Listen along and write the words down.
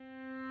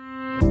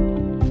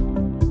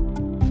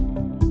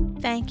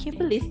Thank you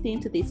for listening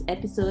to this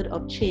episode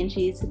of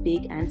Changes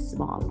Big and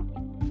Small.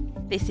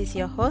 This is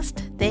your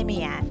host,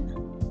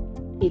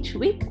 Damian. Each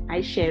week,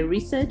 I share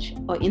research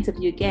or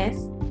interview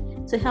guests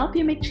to help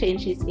you make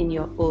changes in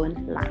your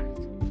own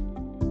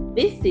life.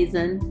 This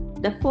season,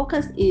 the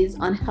focus is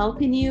on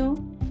helping you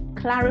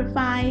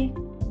clarify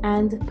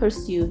and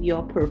pursue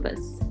your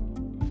purpose.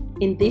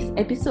 In this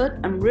episode,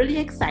 I'm really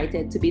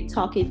excited to be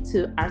talking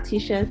to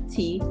Artisha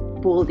T.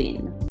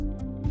 Boldin.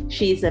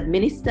 She is a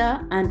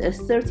minister and a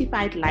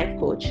certified life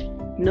coach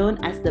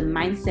known as the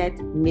Mindset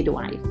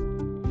Midwife.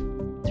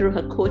 Through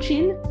her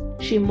coaching,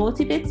 she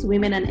motivates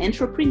women and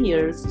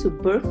entrepreneurs to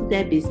birth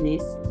their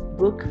business,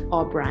 book,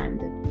 or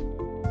brand.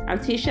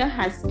 Artisha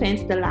has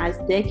spent the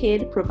last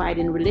decade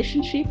providing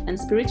relationship and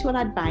spiritual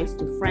advice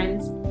to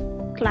friends,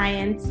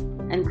 clients,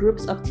 and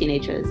groups of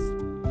teenagers.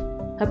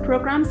 Her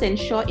programs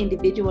ensure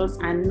individuals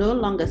are no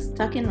longer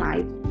stuck in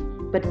life,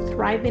 but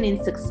thriving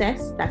in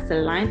success that's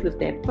aligned with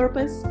their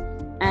purpose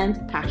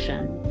and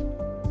passion.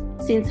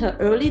 Since her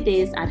early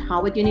days at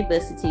Howard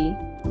University,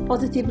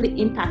 positively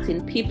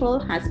impacting people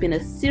has been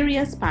a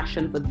serious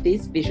passion for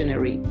this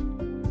visionary.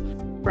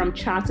 From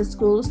charter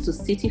schools to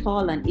City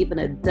Hall and even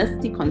a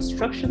dusty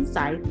construction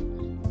site,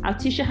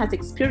 Artisha has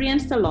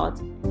experienced a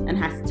lot and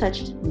has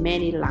touched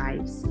many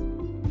lives.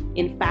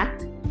 In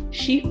fact,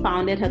 she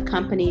founded her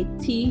company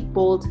T.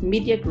 Bold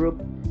Media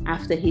Group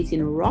after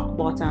hitting rock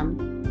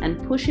bottom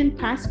and pushing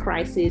past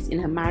crises in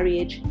her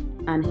marriage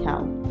and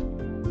health.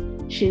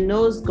 She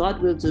knows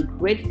God will do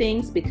great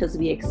things because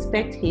we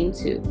expect Him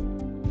to.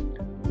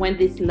 When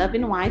this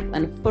loving wife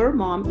and fur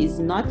mom is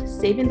not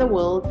saving the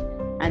world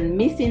and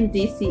missing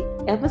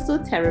DC ever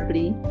so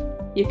terribly,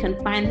 you can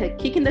find her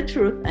kicking the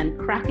truth and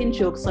cracking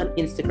jokes on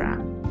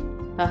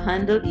Instagram. Her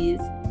handle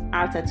is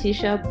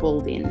Artisha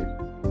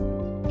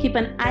Boldin. Keep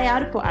an eye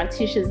out for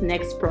Artisha's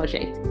next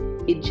project.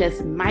 It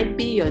just might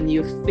be your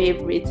new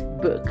favorite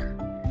book.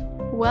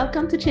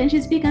 Welcome to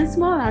Changes Big and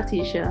Small,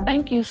 Artisha.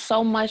 Thank you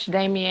so much,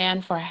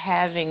 Damian, for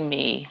having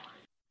me.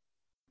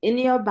 In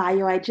your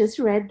bio, I just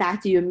read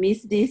that you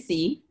miss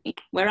DC.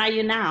 Where are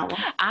you now?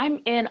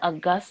 I'm in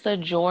Augusta,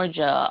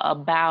 Georgia,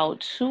 about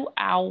 2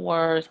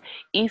 hours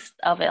east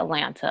of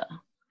Atlanta.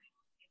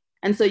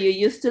 And so you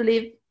used to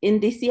live in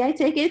DC, I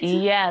take it?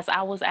 Yes,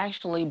 I was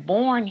actually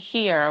born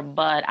here,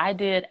 but I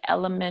did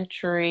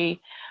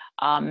elementary,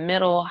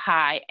 middle,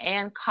 high,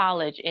 and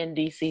college in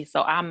DC.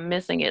 So I'm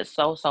missing it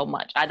so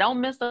much. I don't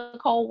miss the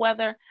cold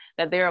weather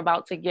that they're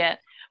about to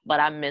get, but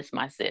I miss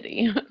my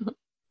city.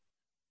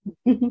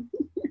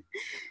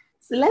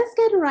 So let's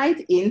get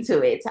right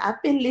into it.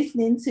 I've been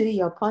listening to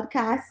your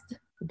podcast,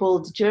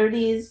 Bold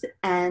Journeys,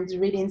 and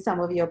reading some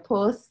of your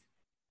posts,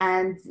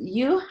 and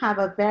you have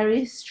a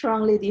very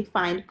strongly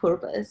defined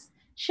purpose.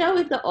 Share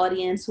with the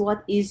audience,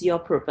 what is your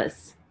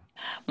purpose?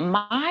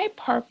 My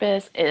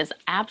purpose is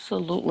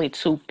absolutely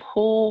to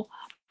pull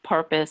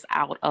purpose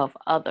out of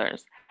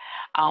others.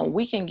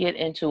 We can get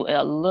into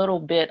a little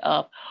bit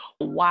of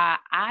why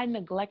I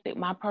neglected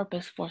my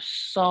purpose for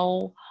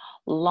so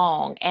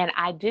long, and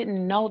I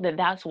didn't know that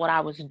that's what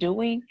I was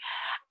doing.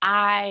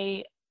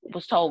 I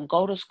was told,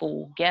 go to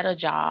school, get a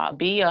job,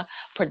 be a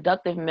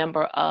productive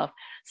member of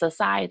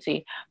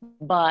society,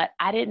 but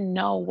I didn't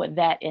know what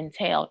that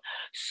entailed.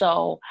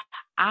 So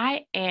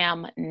I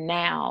am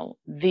now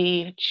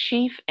the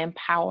Chief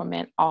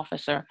Empowerment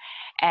Officer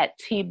at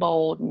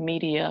T-Bold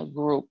Media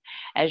Group.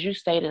 As you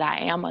stated, I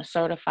am a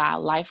certified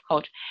life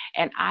coach,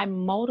 and I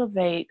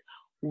motivate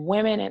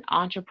women and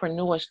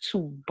entrepreneurs to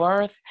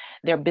birth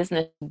their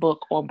business,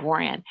 book, or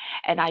brand.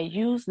 And I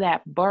use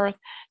that birth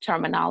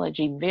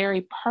terminology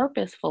very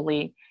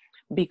purposefully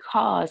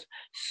because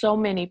so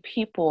many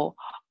people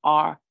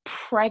are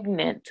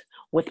pregnant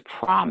with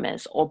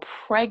promise or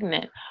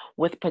pregnant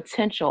with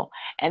potential,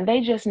 and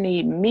they just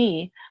need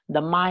me,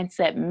 the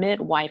Mindset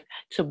Midwife,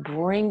 to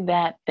bring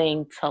that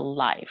thing to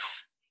life.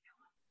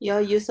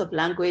 Your use of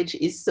language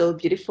is so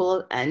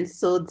beautiful and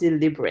so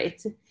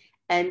deliberate.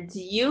 And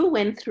you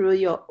went through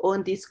your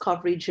own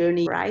discovery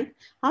journey, right?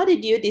 How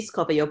did you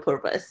discover your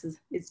purpose?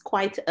 It's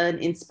quite an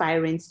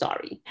inspiring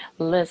story.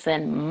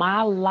 Listen,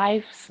 my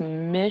life's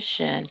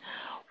mission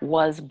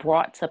was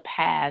brought to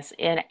pass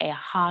in a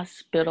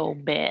hospital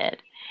bed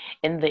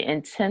in the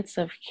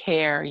intensive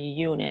care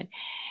unit.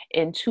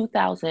 In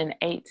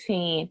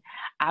 2018,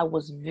 I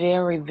was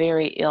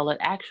very ill. It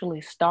actually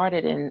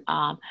started in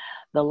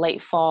the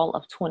late fall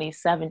of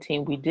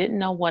 2017. We didn't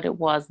know what it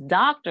was.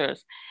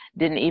 Doctors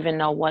didn't even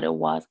know what it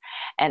was.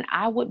 And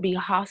I would be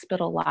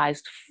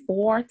hospitalized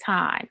 4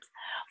 times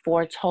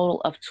for a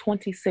total of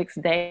 26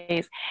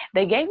 days.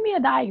 They gave me a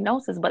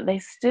diagnosis, but they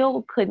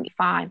still couldn't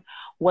find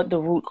what the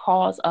root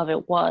cause of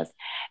it was.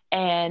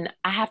 And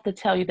I have to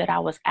tell you that I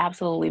was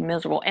absolutely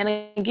miserable. And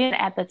again,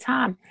 at the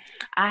time,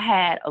 I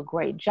had a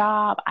great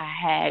job. I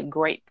had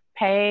great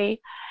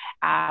pay.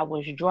 I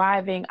was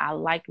driving. I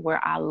liked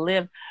where I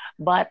lived,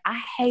 but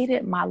I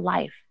hated my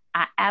life.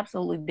 I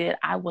absolutely did.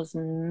 I was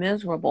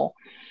miserable.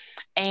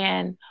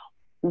 And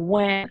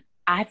when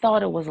I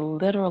thought it was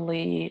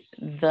literally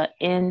the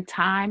end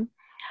time,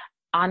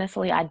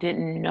 honestly, I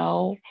didn't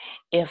know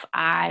if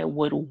I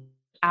would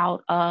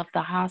out of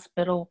the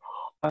hospital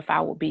or if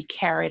I would be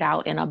carried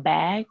out in a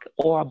bag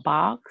or a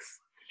box.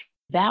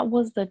 That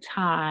was the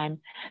time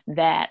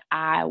that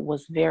I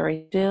was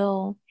very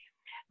still,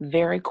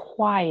 very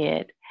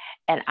quiet,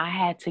 and I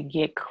had to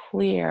get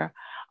clear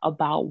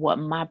about what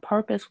my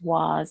purpose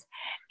was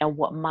and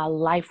what my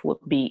life would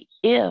be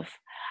if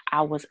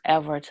I was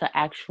ever to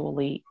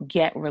actually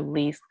get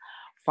released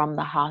from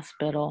the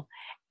hospital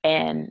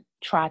and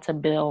try to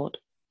build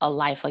a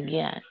life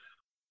again.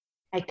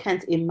 I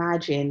can't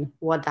imagine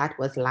what that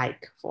was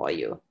like for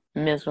you.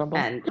 Miserable.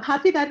 And I'm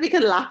happy that we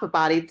can laugh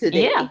about it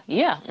today.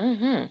 Yeah.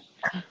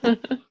 Mm-hmm.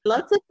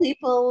 Lots of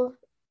people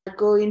are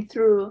going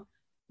through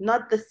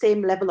not the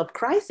same level of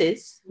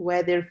crisis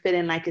where they're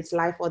feeling like it's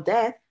life or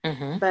death,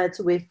 Mm-hmm. but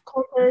with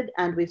COVID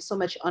and with so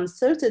much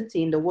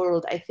uncertainty in the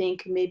world, I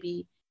think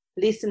maybe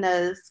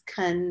listeners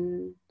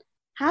can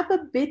have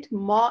a bit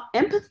more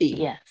empathy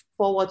Yes.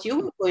 for what you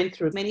were going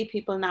through. Many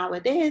people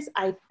nowadays,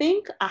 I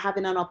think, are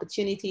having an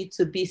opportunity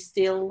to be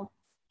still,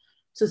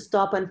 to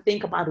stop and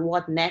think about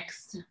what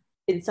next.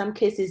 In some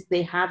cases,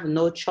 they have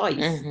no choice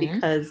Mm-hmm.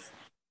 because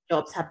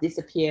jobs have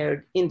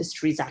disappeared,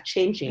 industries are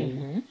changing.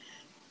 Mm-hmm.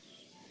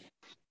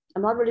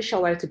 I'm not really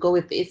sure where to go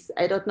with this.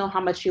 I don't know how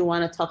much you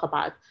want to talk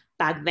about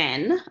back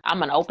then.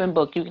 I'm an open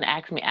book. You can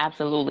ask me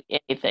absolutely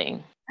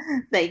anything.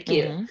 Thank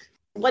you.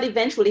 Mm-hmm. What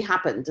eventually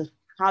happened?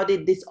 How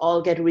did this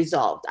all get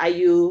resolved? Are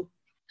you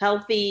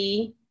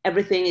healthy?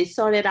 Everything is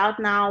sorted out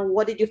now?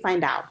 What did you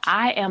find out?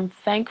 I am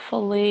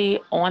thankfully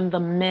on the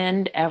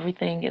mend.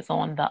 Everything is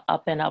on the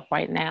up and up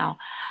right now.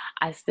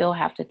 I still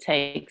have to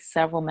take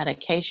several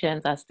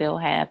medications. I still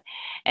have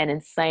an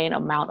insane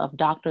amount of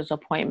doctor's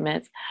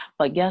appointments.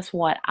 But guess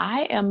what?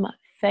 I am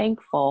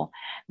thankful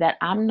that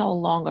I'm no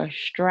longer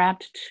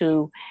strapped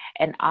to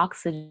an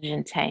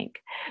oxygen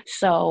tank.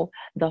 So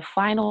the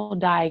final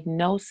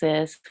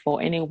diagnosis for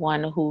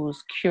anyone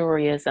who's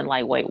curious and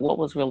like, wait, what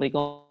was really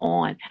going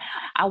on?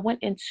 I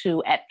went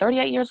into, at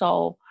 38 years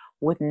old,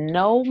 with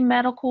no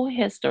medical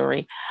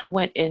history,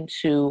 went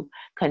into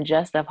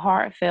congestive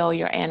heart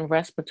failure and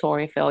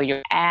respiratory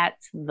failure at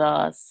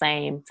the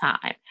same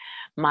time.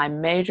 My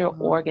major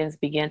organs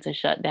began to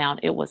shut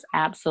down. It was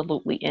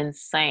absolutely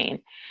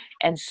insane.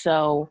 And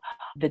so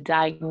the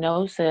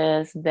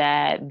diagnosis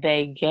that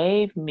they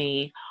gave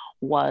me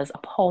was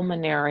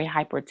pulmonary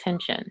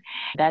hypertension.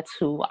 That's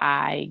who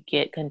I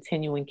get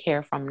continuing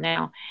care from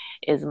now,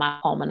 is my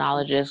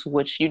pulmonologist,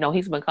 which,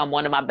 he's become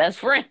one of my best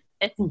friends.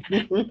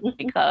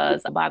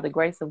 Because by the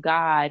grace of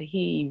God,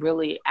 he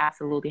really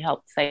absolutely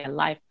helped save my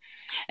life.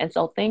 And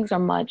so things are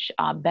much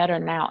better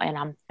now, and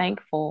I'm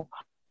thankful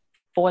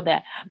for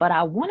that. But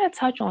I want to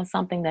touch on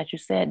something that you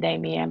said,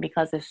 Damian,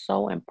 because it's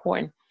so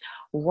important.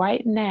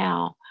 Right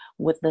now,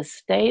 with the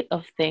state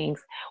of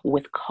things,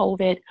 with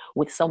COVID,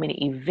 with so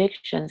many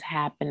evictions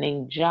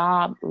happening,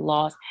 job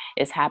loss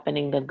is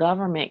happening, the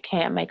government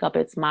can't make up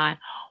its mind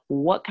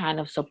what kind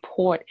of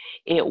support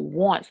it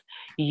wants.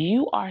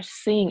 You are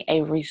seeing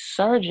a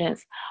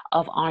resurgence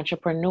of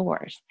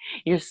entrepreneurs.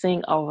 You're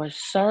seeing a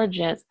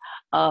resurgence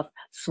of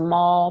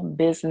small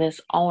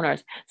business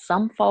owners.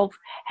 Some folks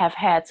have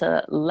had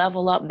to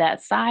level up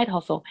that side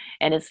hustle,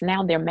 and it's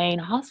now their main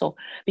hustle,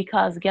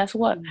 because guess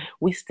what?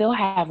 We still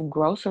have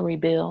grocery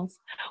bills.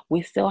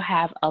 We still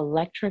have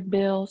electric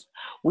bills.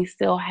 We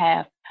still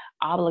have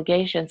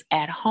obligations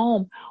at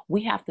home.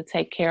 We have to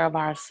take care of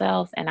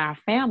ourselves and our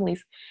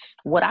families.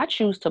 What I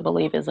choose to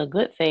believe is a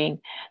good thing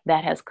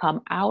that has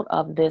come out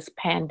of this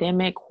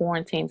pandemic,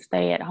 quarantine,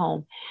 stay at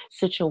home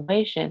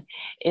situation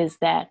is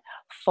that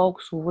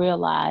folks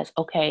realize,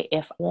 okay,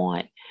 if I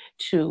want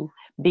to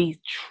be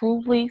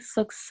truly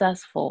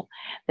successful,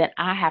 then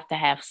I have to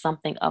have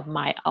something of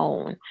my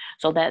own.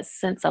 So that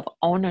sense of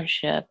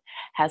ownership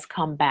has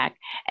come back,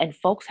 and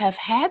folks have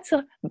had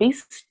to be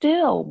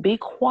still, be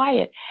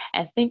quiet,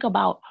 and think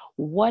about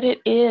what it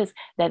is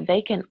that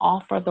they can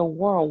offer the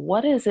world.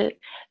 What is it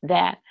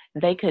that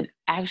they could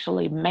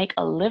actually make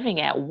a living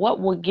at?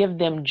 What would give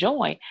them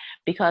joy?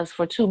 Because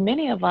for too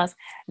many of us,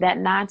 that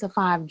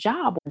 9-to-5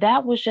 job,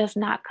 that was just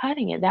not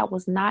cutting it. That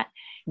was not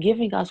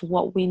giving us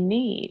what we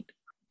need.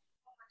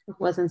 It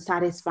wasn't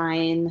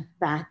satisfying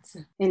that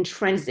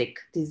intrinsic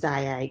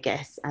desire, I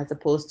guess, as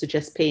opposed to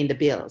just paying the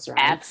bills, right?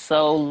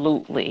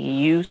 Absolutely.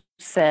 You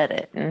said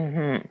it.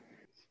 Mm-hmm.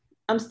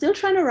 I'm still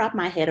trying to wrap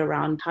my head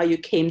around how you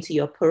came to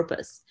your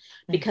purpose,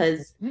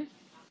 because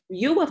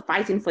you were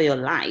fighting for your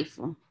life,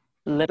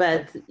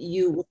 but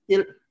you were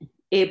still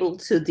able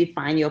to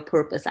define your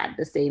purpose at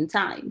the same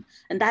time.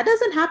 And that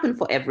doesn't happen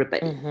for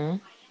everybody. Mm-hmm.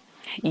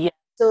 Yeah.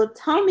 So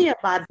tell me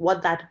about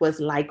what that was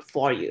like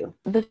for you.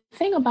 The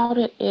thing about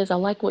it is, I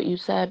like what you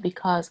said,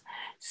 because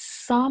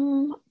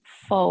some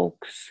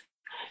folks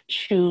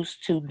choose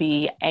to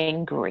be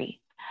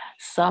angry.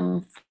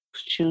 Some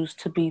folks choose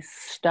to be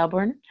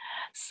stubborn.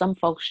 Some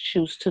folks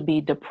choose to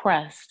be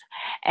depressed.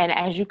 And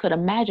as you could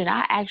imagine,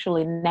 I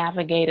actually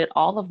navigated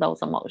all of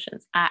those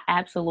emotions. I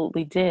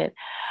absolutely did.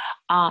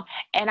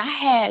 And I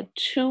had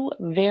two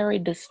very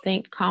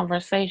distinct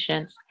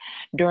conversations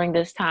during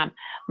this time.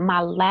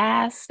 My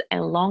last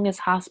and longest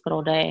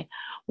hospital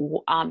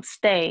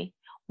stay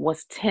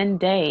was 10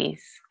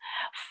 days.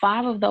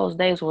 5 of those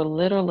days were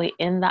literally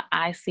in the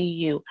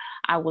ICU.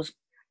 I was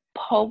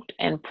poked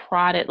and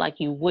prodded like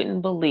you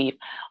wouldn't believe.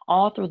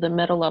 All through the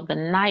middle of the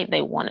night,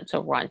 they wanted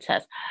to run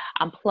tests.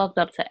 I'm plugged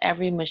up to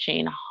every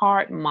machine,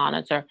 heart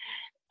monitor,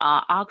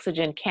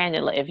 oxygen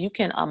cannula. If you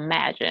can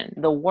imagine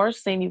the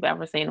worst scene you've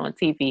ever seen on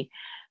TV,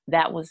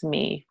 that was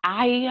me.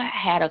 I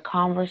had a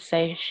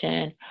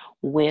conversation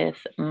with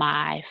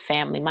my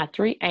family, my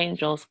 3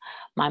 angels,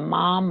 my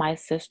mom, my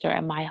sister,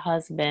 and my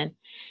husband.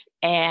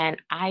 And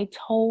I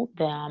told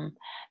them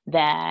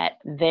that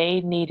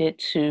they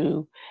needed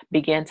to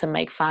begin to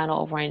make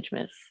final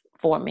arrangements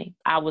for me.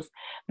 I was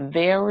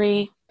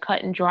very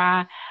cut and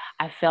dry.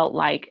 I felt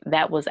like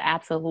that was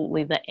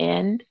absolutely the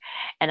end.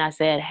 And I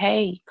said,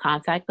 hey,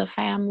 contact the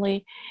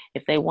family.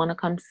 If they want to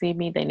come see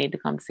me, they need to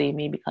come see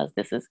me because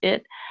this is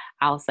it.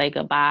 I'll say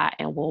goodbye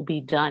and we'll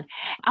be done.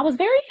 I was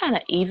very kind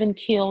of even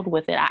keeled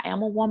with it. I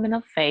am a woman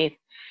of faith.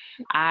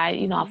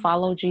 I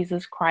follow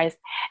Jesus Christ,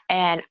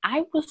 and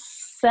I was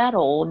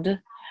settled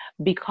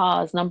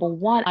because, number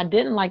one, I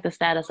didn't like the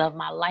status of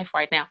my life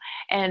right now.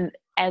 And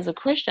as a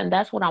Christian,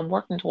 that's what I'm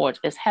working towards,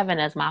 is heaven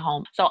as my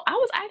home. So I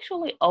was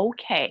actually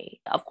okay.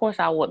 Of course,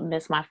 I would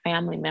miss my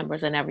family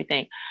members and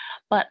everything,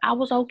 but I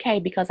was okay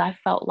because I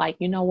felt like,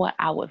 you know what,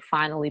 I would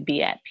finally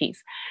be at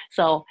peace.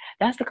 So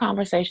that's the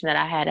conversation that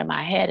I had in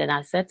my head. And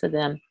I said to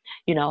them,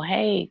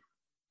 hey,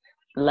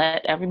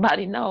 let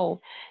everybody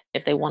know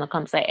if they want to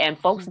come say. And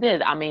folks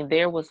did. I mean,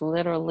 there was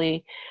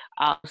literally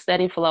a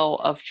steady flow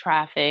of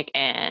traffic,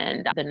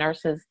 and the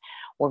nurses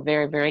were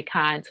very, very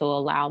kind to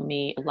allow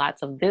me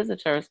lots of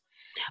visitors.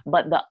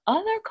 But the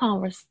other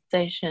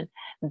conversation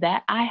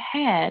that I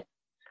had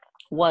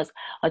was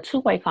a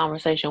 2-way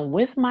conversation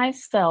with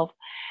myself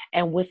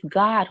and with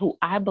God, who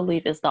I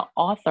believe is the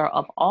author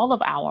of all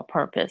of our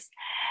purpose.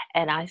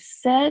 And I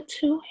said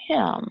to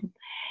him,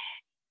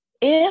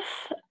 if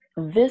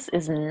this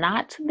is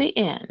not the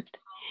end,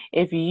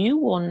 if you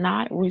will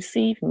not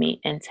receive me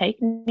and take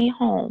me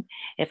home,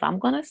 if I'm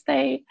going to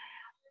stay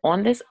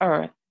on this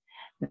earth,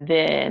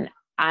 then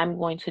I'm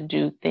going to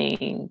do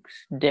things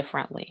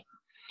differently.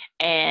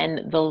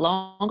 And the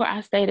longer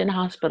I stayed in the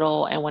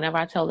hospital, and whenever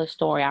I tell this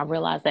story, I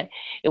realized that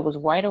it was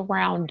right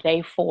around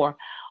day 4.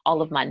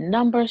 All of my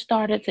numbers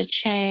started to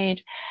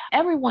change.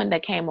 Everyone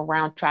that came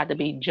around tried to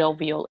be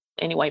jovial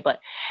anyway, but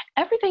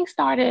everything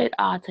started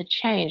to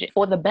change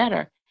for the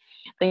better.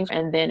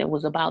 And then it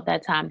was about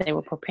that time they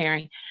were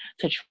preparing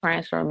to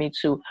transfer me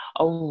to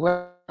a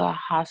regular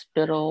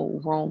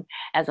hospital room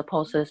as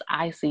opposed to this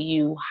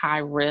ICU, high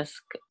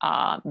risk,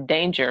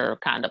 danger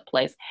kind of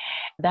place.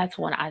 That's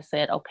when I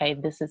said, okay,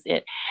 this is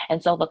it.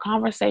 And so the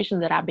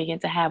conversation that I began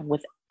to have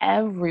with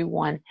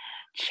everyone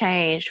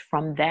changed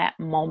from that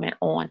moment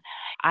on.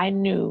 I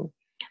knew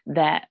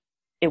that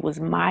it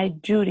was my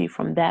duty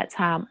from that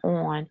time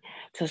on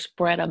to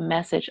spread a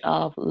message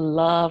of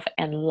love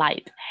and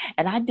light.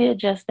 And I did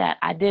just that.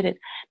 I did it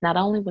not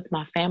only with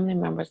my family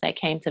members that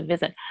came to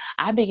visit.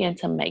 I began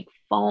to make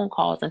phone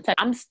calls and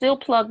text. I'm still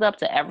plugged up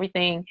to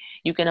everything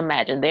you can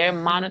imagine. They're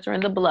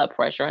monitoring the blood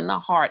pressure and the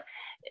heart.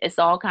 It's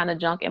all kind of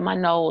junk in my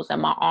nose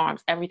and my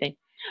arms, everything.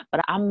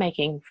 But I'm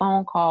making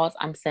phone calls.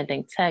 I'm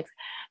sending texts.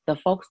 The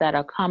folks that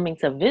are coming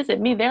to visit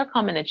me, they're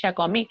coming to check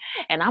on me,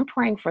 and I'm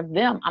praying for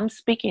them. I'm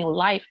speaking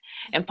life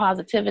and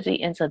positivity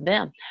into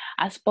them.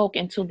 I spoke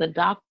into the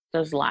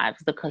doctors' lives,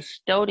 the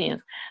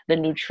custodians, the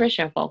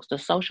nutrition folks, the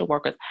social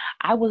workers.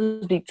 I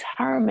was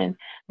determined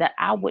that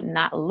I would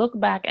not look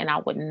back, and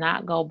I would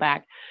not go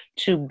back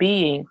to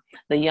being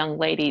the young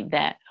lady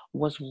that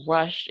was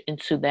rushed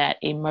into that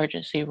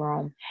emergency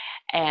room.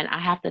 And I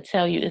have to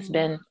tell you, it's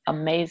been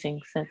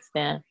amazing since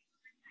then.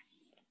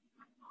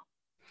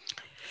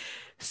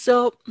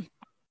 So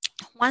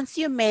once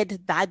you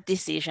made that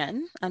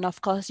decision, and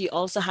of course you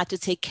also had to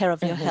take care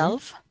of your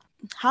health,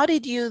 how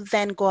did you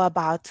then go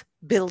about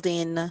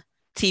building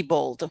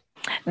T-Bold?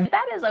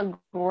 That is a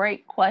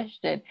great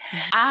question.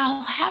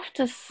 I'll have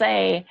to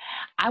say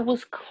I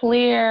was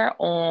clear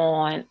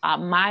on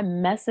my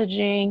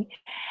messaging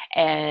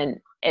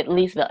and at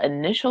least the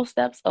initial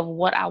steps of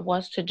what I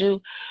was to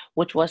do,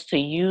 which was to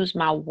use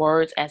my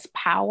words as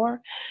power.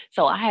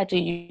 So I had to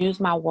use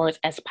my words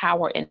as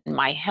power in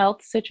my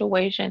health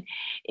situation,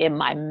 in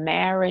my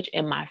marriage,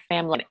 in my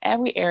family, in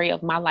every area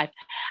of my life.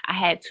 I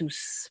had to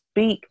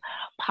speak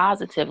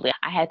positively.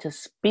 I had to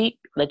speak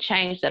the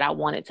change that I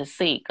wanted to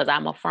see, because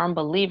I'm a firm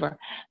believer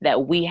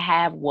that we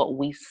have what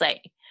we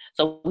say.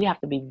 So we have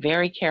to be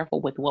very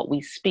careful with what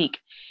we speak.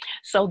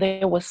 So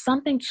there was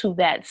something to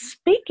that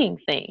speaking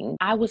thing.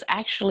 I was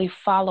actually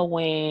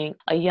following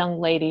a young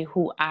lady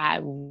who I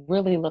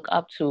really look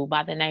up to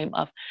by the name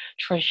of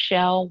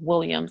Trishelle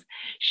Williams.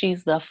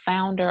 She's the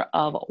founder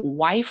of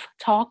Wife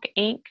Talk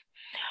Inc.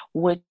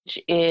 which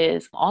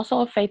is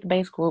also a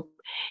faith-based group.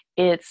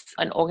 It's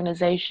an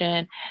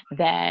organization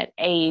that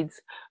aids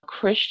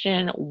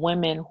Christian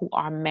women who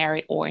are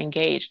married or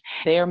engaged.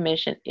 Their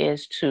mission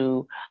is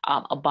to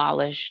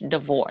abolish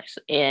divorce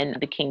in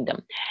the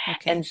kingdom.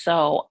 Okay. And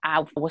so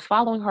I was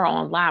following her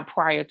online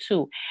prior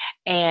to,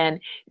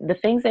 and the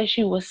things that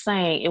she was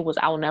saying,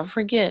 I'll never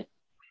forget.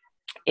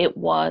 It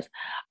was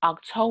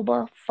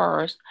October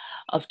 1st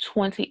of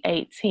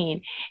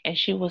 2018, and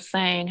she was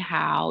saying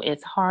how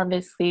it's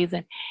harvest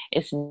season,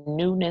 it's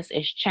newness,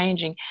 it's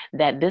changing,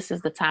 that this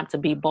is the time to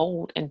be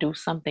bold and do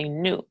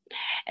something new.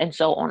 And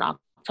so on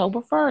October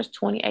 1st,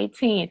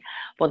 2018,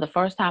 for the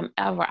first time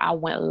ever, I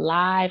went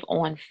live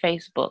on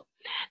Facebook.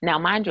 Now,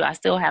 mind you, I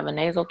still have a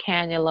nasal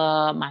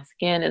cannula. My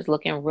skin is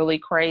looking really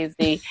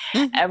crazy.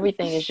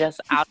 Everything is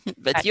just out.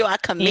 But you are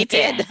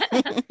committed.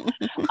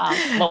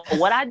 But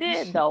what I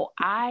did, though,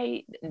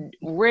 I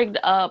rigged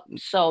up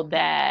so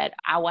that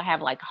I would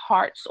have like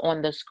hearts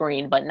on the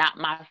screen, but not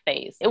my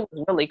face. It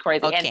was really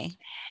crazy. Okay. And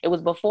it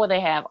was before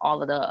they have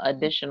all of the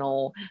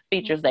additional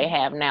features they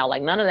have now.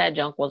 Like none of that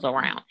junk was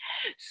around.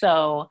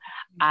 So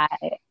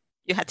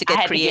you had to I get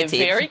had creative. to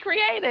get very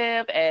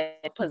creative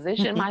and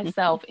position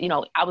myself.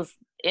 I was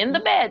in the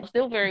bed,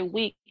 still very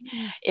weak,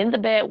 in the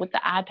bed with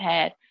the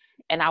iPad.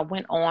 And I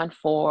went on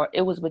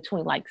it was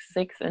between like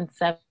 6 and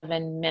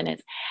 7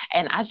 minutes.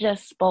 And I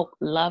just spoke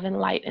love and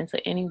light into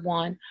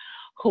anyone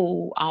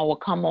who would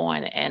come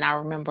on. And I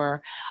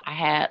remember I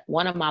had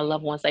one of my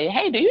loved ones say,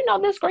 "Hey, do you know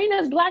this screen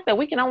is black that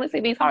we can only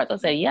see these hearts?" I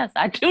said, "Yes,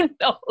 I do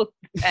know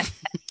that."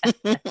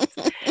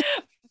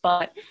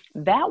 But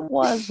that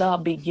was the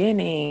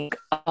beginning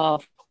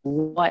of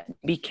what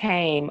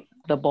became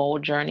the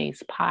Bold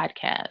Journeys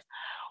podcast,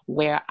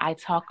 where I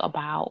talk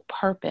about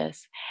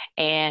purpose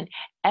and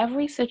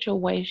every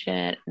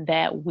situation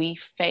that we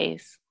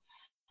face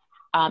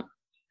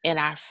in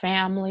our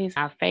families,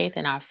 our faith,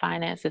 and our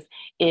finances,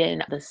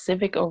 in the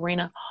civic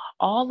arena.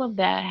 All of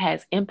that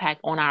has impact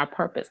on our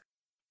purpose.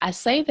 I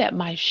say that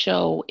my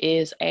show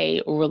is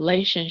a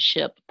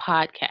relationship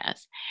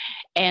podcast,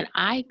 and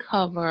I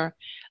cover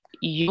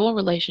your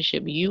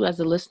relationship, you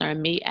as a listener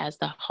and me as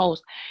the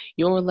host,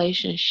 your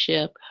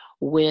relationship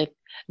with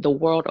the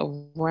world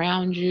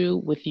around you,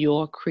 with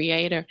your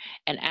creator,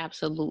 and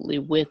absolutely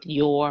with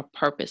your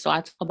purpose. So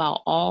I talk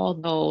about all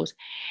those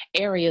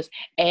areas,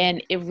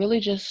 and it really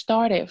just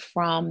started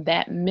from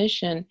that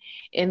mission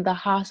in the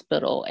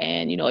hospital,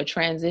 and it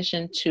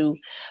transitioned to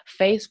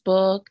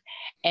Facebook.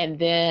 And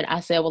then I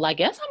said, well, I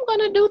guess I'm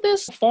going to do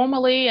this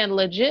formally and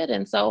legit.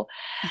 And so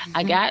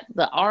I got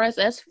the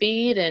RSS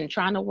feed and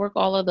trying to work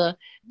all of the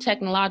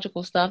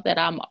technological stuff that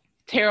I'm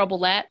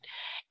terrible at.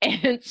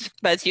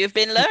 But you've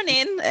been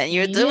learning and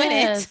you're doing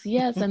it.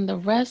 Yes. And the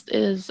rest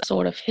is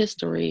sort of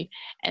history.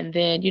 And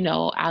then,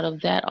 out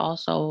of that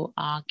also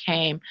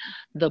came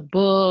the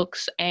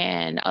books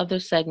and other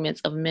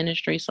segments of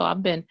ministry. So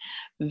I've been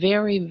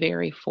very,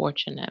 very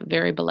fortunate,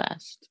 very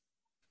blessed.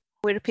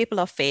 We're people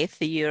of faith.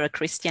 You're a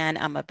Christian,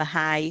 I'm a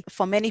Baha'i.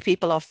 For many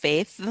people of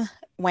faith,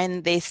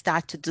 when they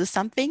start to do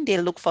something, they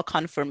look for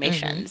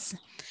confirmations.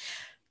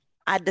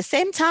 At the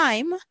same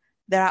time,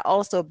 there are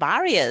also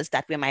barriers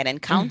that we might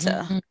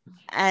encounter.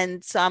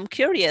 And so I'm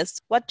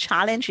curious, what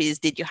challenges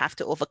did you have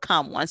to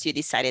overcome once you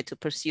decided to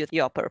pursue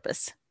your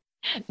purpose?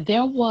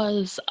 There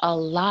was a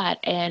lot,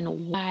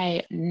 and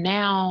I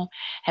now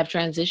have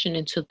transitioned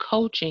into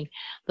coaching.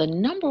 The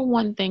number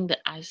one thing that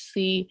I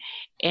see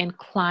in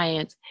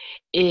clients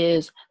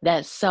is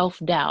that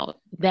self-doubt,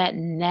 that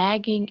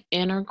nagging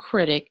inner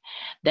critic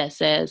that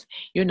says,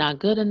 you're not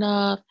good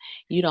enough,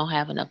 you don't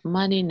have enough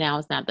money, now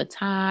is not the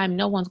time,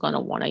 no one's going to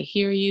want to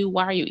hear you,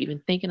 why are you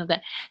even thinking of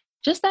that?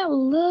 Just that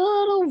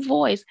little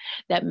voice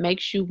that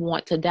makes you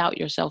want to doubt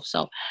yourself.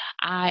 So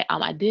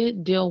I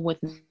did deal with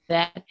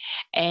that.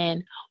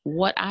 And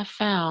what I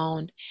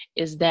found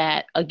is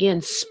that,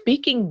 again,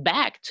 speaking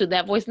back to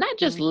that voice, not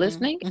just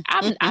listening.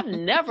 I've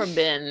never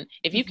been,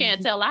 if you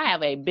can't tell, I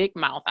have a big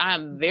mouth.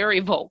 I'm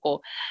very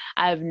vocal.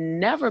 I've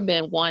never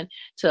been one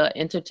to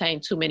entertain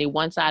too many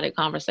one-sided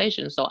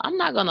conversations. So I'm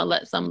not going to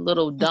let some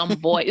little dumb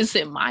voice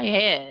in my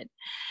head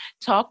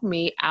talk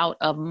me out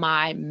of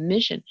my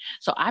mission.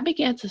 So I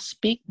began to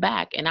speak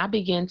back, and I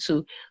began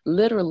to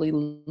literally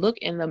look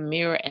in the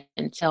mirror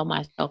and tell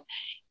myself,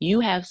 you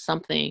have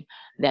something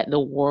that the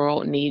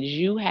world needs.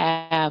 You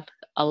have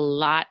a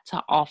lot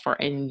to offer,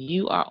 and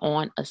you are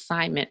on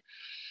assignment.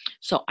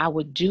 So I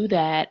would do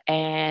that,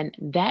 and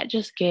that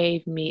just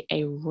gave me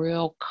a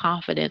real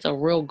confidence, a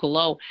real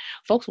glow.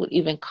 Folks would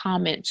even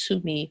comment to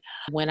me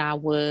when I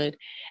would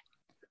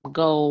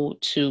go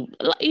to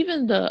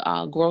even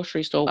the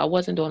grocery store. I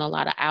wasn't doing a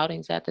lot of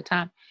outings at the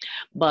time,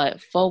 but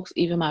folks,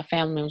 even my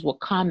family members, would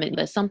comment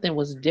that something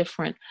was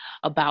different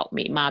about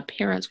me. My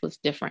appearance was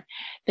different.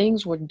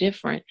 Things were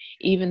different,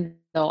 even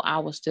though I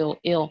was still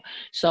ill.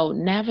 So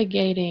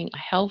navigating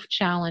health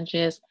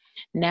challenges,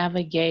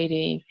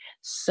 navigating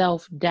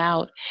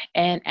self-doubt,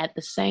 and at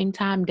the same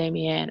time,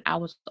 Damian, I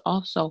was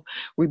also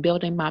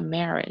rebuilding my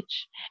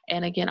marriage.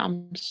 And again,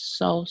 I'm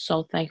so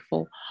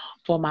thankful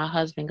for my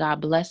husband.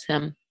 God bless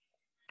him.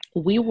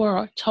 We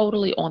were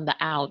totally on the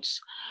outs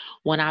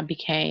when I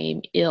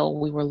became ill.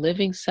 We were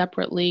living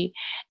separately,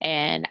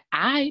 and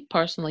I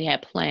personally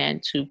had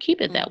planned to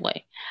keep it that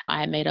way. I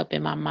had made up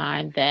in my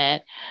mind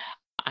that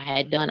I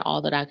had done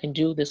all that I can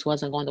do. This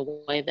wasn't going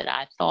the way that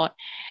I thought,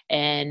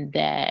 and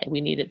that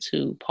we needed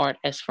to part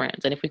as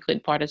friends. And if we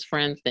couldn't part as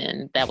friends,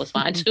 then that was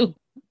fine too.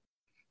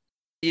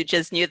 You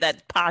just knew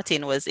that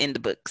parting was in the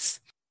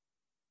books.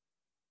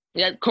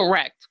 Yeah,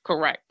 correct.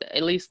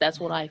 At least that's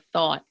what I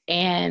thought.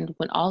 And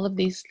when all of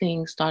these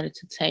things started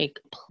to take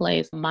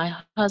place, my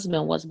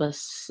husband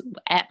was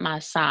at my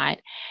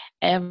side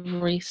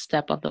every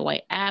step of the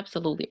way,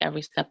 absolutely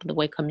every step of the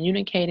way,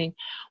 communicating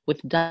with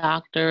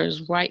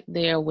doctors, right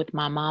there with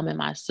my mom and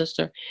my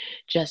sister,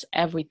 just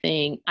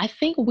everything. I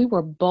think we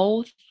were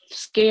both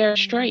scared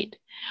straight.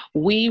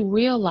 We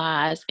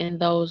realized in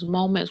those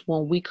moments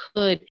when we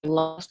could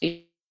lost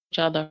each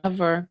other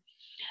ever,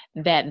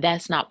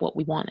 that's not what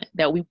we wanted,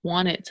 that we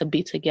wanted to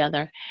be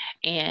together.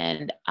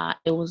 And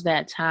it was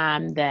that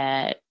time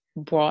that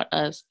brought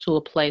us to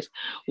a place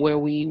where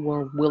we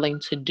were willing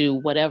to do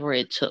whatever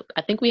it took.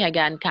 I think we had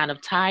gotten kind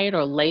of tired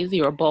or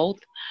lazy or both,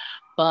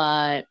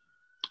 but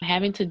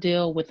having to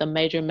deal with a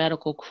major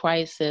medical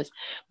crisis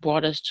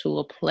brought us to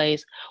a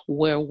place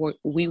where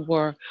we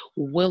were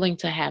willing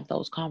to have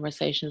those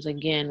conversations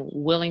again,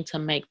 willing to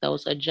make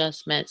those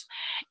adjustments,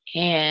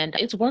 and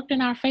it's worked in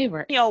our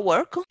favor. Your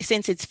work,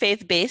 since it's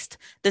faith-based,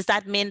 does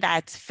that mean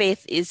that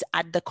faith is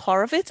at the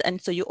core of it?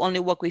 And so you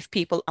only work with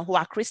people who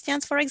are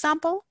Christians, for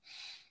example?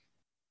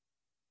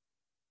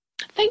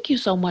 Thank you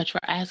so much for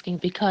asking,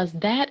 because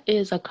that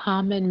is a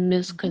common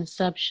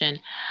misconception.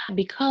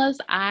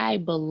 Because I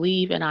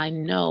believe and I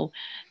know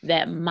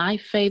that my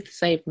faith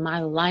saved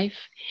my life,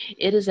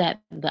 it is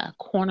at the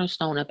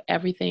cornerstone of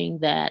everything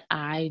that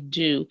I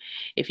do.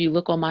 If you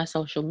look on my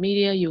social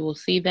media, you will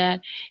see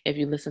that. If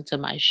you listen to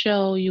my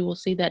show, you will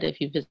see that.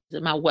 If you visit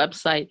my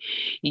website,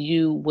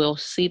 you will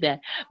see that.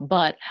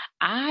 But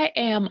I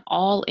am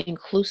all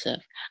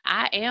inclusive.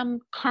 I am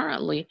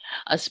currently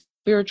a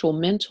spiritual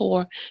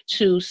mentor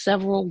to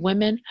several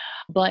women.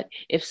 But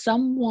if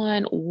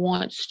someone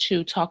wants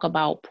to talk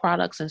about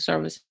products and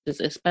services,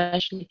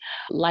 especially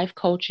life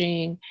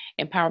coaching,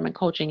 empowerment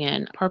coaching,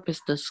 and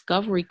purpose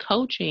discovery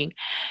coaching,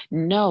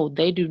 no,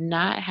 they do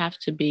not have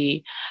to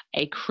be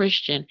a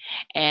Christian.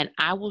 And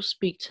I will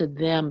speak to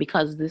them,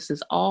 because this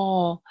is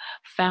all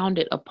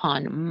founded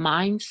upon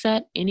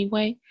mindset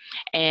anyway.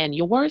 And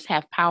your words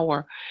have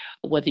power,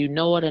 whether you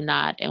know it or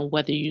not, and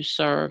whether you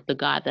serve the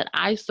God that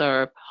I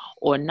serve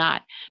or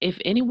not. If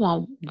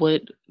anyone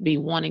would be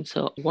wanting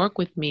to work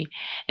with me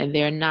and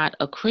they're not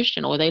a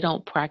Christian, or they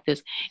don't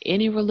practice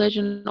any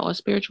religion or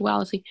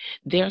spirituality,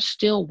 they're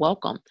still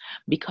welcome,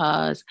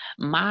 because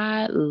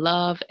my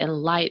love and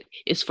light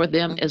is for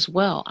them as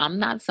well. I'm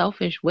not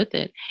selfish with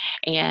it.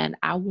 And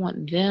I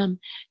want them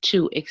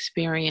to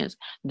experience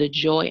the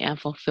joy and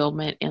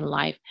fulfillment in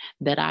life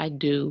that I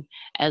do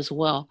as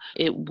well.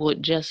 It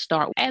would just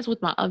start, as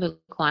with my other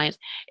clients,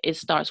 it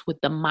starts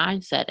with the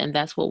mindset, and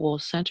that's what we'll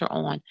center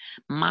on: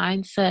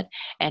 mindset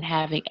and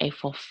having a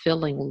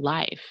fulfilling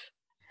life.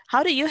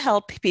 How do you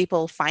help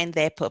people find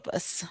their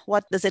purpose?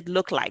 What does it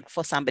look like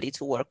for somebody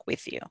to work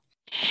with you?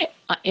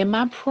 In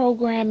my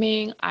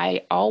programming,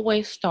 I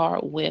always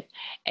start with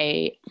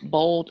a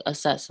bold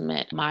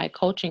assessment. My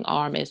coaching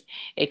arm is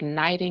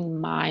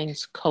Igniting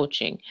Minds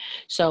Coaching.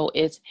 So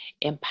it's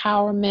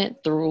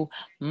empowerment through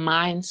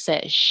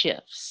mindset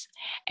shifts.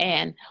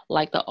 And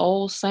like the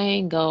old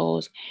saying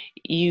goes,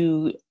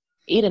 you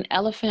eat an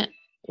elephant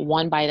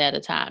one bite at a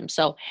time.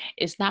 So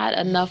it's not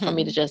enough for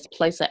me to just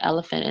place an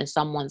elephant in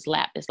someone's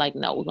lap. It's like,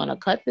 no, we're going to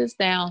cut this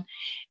down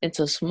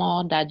into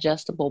small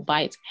digestible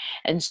bites.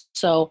 And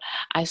so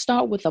I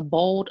start with a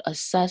bold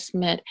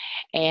assessment,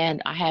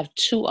 and I have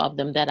two of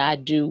them that I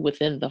do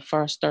within the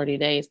first 30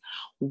 days.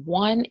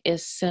 One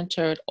is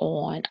centered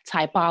on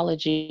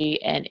typology,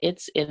 and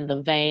it's in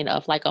the vein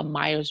of like a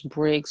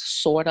Myers-Briggs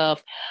sort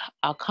of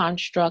a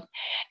construct.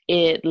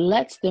 It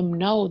lets them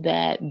know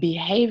that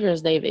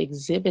behaviors they've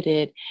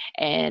exhibited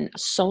and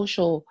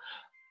social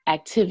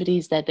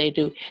activities that they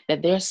do,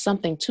 that there's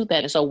something to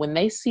that. And so when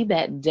they see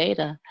that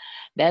data,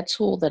 that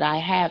tool that I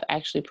have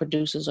actually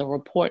produces a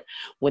report.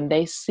 When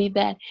they see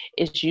that,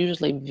 it's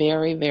usually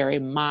very, very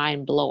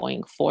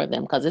mind-blowing for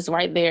them, because it's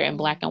right there in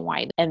black and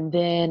white. And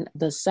then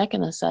the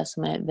second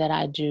assessment that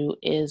I do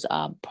is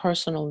a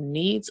personal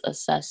needs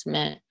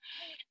assessment.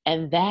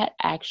 And that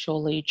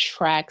actually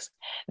tracks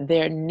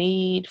their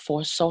need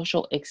for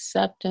social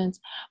acceptance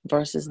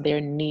versus their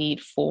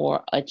need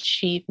for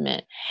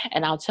achievement.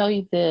 And I'll tell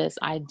you this,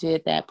 I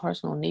did that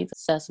personal needs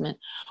assessment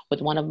with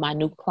one of my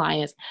new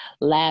clients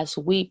last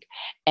week.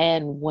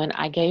 And when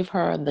I gave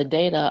her the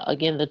data,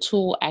 again, the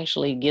tool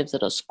actually gives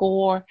it a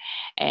score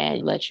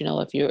and lets you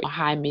know if you're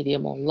high,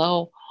 medium, or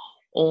low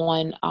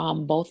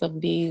on both of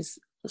these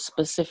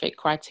specific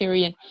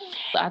criterion.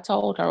 I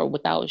told her,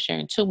 without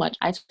sharing too much,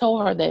 I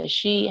told her that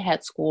she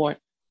had scored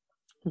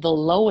the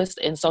lowest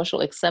in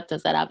social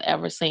acceptance that I've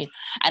ever seen.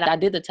 And I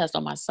did the test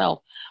on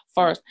myself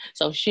first.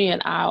 So she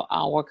and I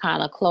were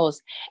kind of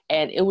close.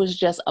 And it was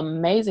just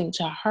amazing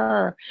to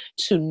her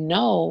to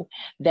know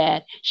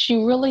that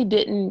she really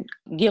didn't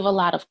give a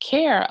lot of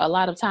care, a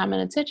lot of time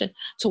and attention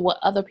to what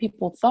other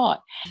people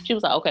thought. She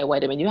was like, okay,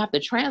 wait a minute, you have to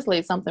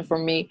translate something for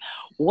me.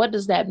 What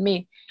does that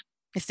mean?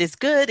 Is this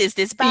good? Is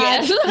this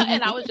bad? Yes.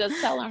 And I was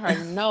just telling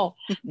her, no,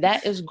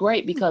 that is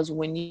great, because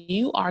when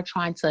you are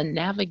trying to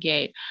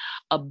navigate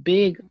a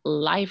big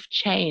life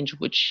change,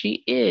 which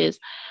she is,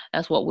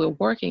 that's what we're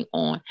working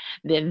on,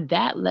 then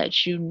that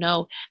lets you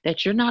know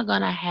that you're not going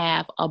to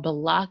have a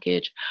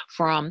blockage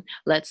from,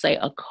 let's say,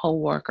 a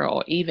coworker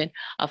or even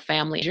a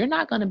family. You're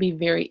not going to be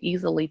very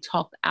easily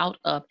talked out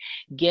of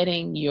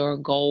getting your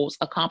goals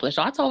accomplished.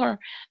 So I told her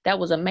that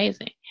was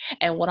amazing.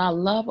 And what I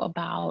love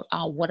about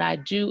what I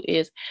do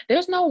is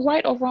there's no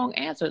right or wrong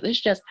answer.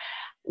 It's just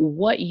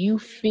what you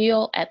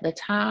feel at the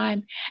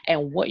time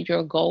and what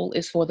your goal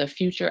is for the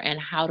future and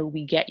how do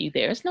we get you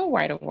there. There's no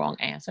right or wrong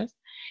answers.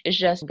 It's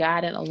just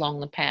guided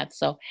along the path.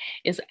 So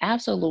it's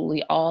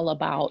absolutely all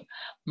about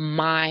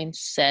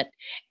mindset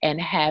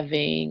and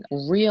having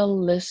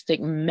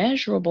realistic,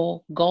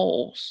 measurable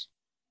goals.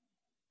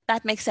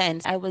 That makes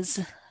sense. I was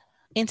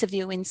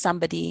interviewing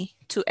somebody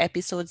 2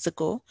 episodes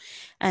ago,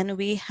 and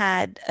we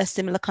had a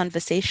similar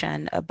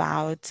conversation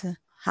about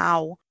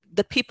how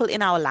the people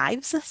in our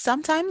lives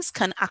sometimes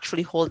can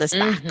actually hold us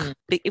back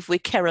if we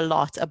care a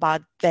lot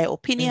about their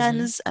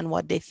opinions and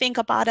what they think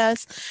about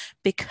us,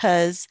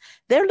 because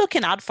they're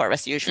looking out for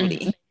us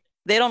usually.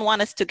 They don't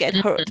want us to get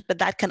hurt, but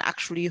that can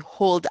actually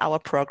hold our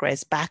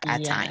progress back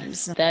at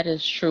times. That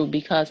is true,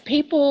 because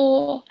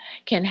people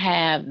can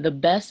have the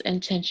best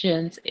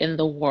intentions in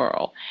the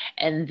world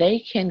and they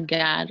can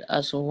guide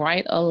us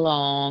right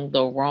along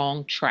the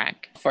wrong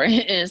track. For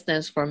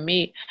instance, for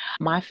me,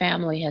 my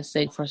family has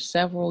said for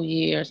several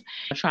years,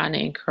 trying to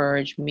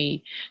encourage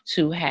me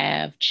to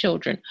have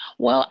children.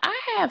 Well, I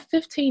have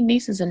 15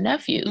 nieces and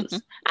nephews.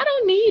 I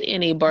don't need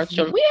any birth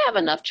children. We have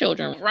enough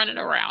children running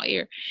around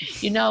here,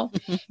 you know?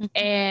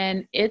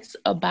 And it's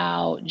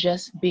about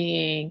just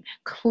being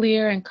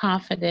clear and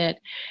confident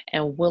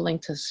and willing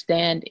to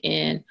stand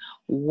in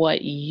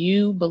what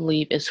you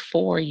believe is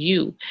for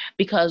you,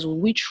 because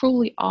we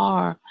truly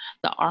are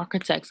the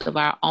architects of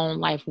our own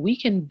life. We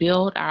can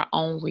build our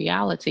own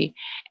reality,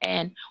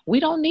 and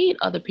we don't need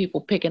other people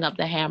picking up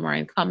the hammer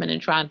and coming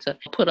and trying to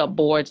put up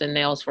boards and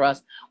nails for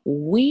us.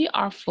 We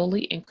are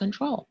fully in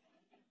control.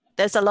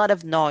 There's a lot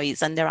of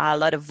noise and there are a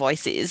lot of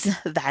voices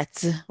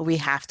that we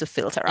have to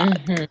filter out.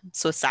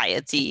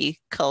 Society,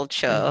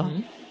 culture,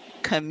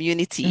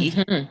 community,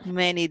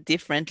 many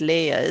different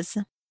layers.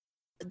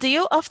 Do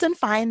you often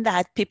find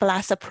that people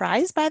are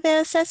surprised by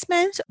their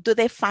assessment? Do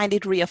they find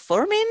it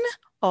reaffirming,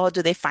 or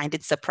do they find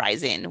it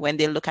surprising when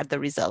they look at the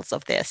results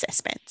of their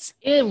assessments?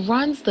 It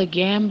runs the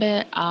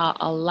gambit.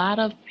 A lot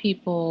of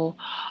people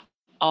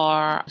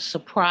are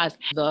surprised.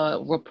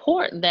 The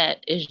report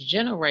that is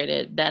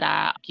generated that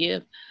I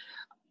give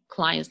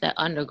clients that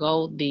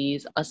undergo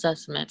these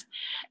assessments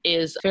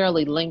is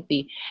fairly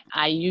lengthy.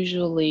 I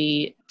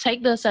usually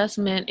take the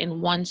assessment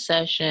in one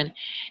session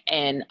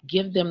and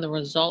give them the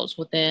results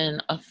within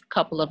a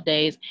couple of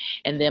days.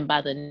 And then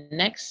by the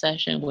next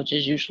session, which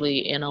is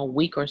usually in a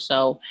week or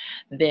so,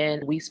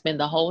 then we spend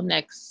the whole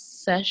next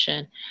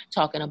session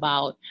talking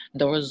about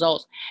the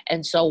results.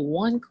 And so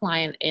one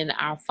client in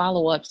our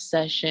follow-up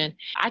session,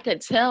 I could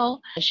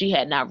tell she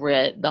had not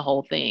read the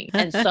whole thing.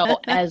 And so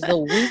as the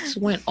weeks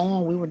went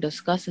on, we were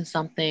discussing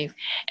some things,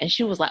 and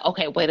she was like,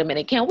 okay, wait a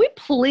minute, can we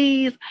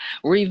please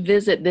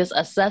revisit this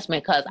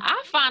assessment? Because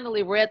I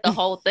finally read the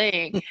whole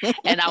thing.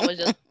 And I was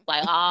just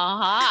like,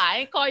 I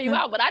ain't call you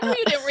out, but I knew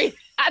you didn't read.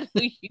 I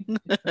knew you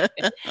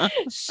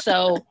didn't.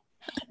 So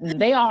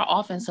they are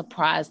often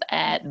surprised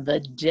at the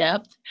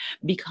depth,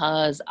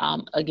 because,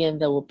 again,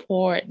 the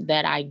report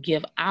that I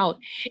give out,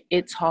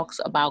 it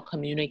talks about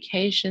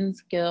communication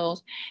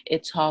skills.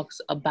 It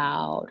talks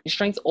about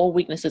strengths or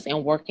weaknesses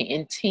in working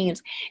in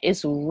teams.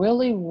 It's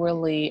really,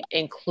 really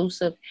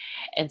inclusive.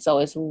 And so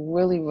it's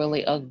really,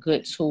 really a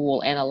good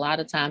tool. And a lot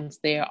of times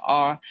there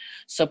are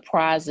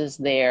surprises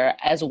there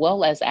as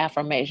well as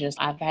affirmations.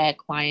 I've had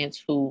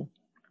clients who,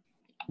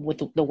 with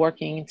the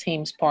working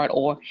teams part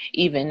or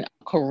even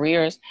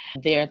careers,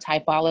 their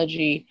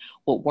typology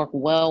would work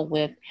well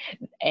with,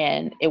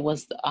 and it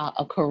was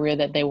a career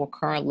that they were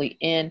currently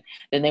in,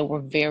 then they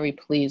were very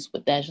pleased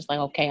with that. It's just like,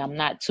 okay, I'm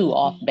not too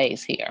off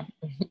base here.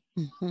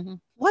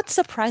 What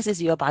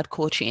surprises you about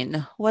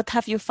coaching? What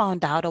have you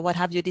found out, or what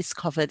have you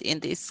discovered in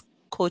this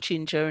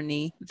coaching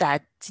journey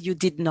that you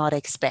did not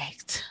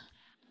expect?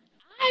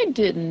 I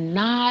did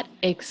not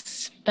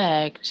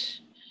expect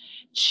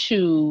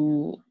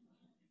to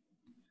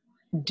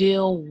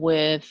deal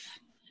with,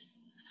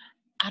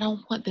 I don't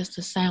want this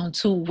to sound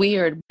too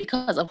weird,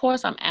 because of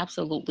course I'm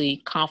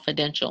absolutely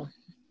confidential,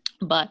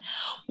 but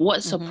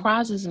what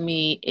surprises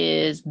me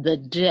is the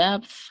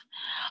depth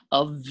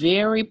of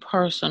very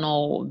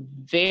personal,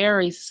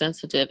 very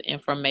sensitive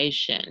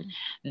information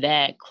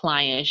that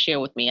clients share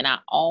with me. And I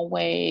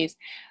always,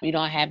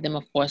 have them,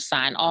 of course,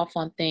 sign off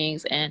on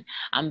things. And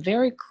I'm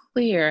very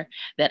clear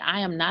that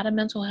I am not a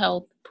mental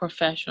health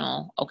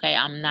professional. Okay.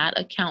 I'm not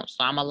a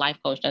counselor. I'm a life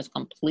coach. That's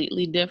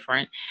completely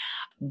different.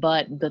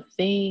 But the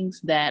things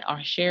that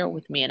are shared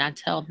with me, and I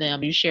tell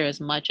them, you share as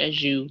much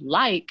as you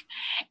like,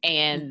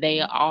 and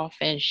they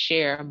often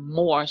share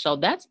more. So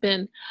that's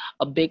been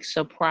a big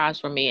surprise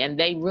for me. And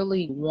they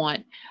really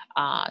want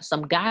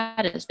some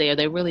guidance there.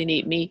 They really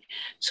need me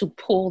to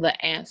pull the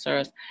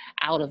answers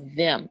out of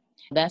them.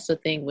 That's the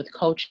thing with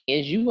coaching,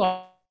 is you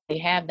already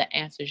have the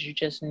answers. You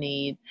just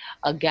need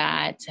a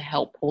guide to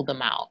help pull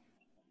them out.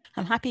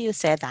 I'm happy you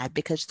said that,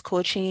 because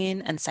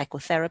coaching and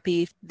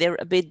psychotherapy, they're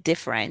a bit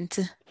different.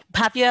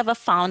 Have you ever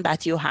found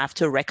that you have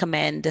to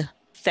recommend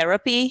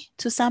therapy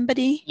to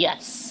somebody?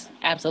 Yes,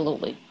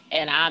 absolutely.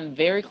 And I'm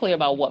very clear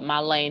about what my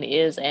lane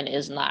is and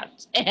is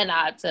not. And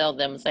I tell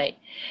them, say,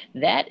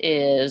 that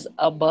is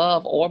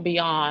above or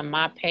beyond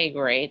my pay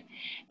grade.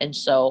 And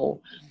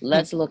so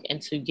let's look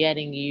into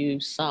getting you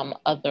some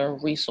other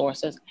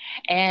resources.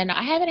 And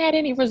I haven't had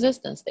any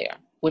resistance there,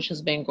 which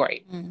has been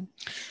great.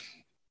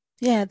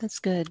 Yeah, that's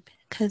good.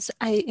 Because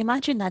I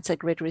imagine that's a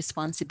great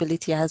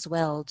responsibility as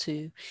well,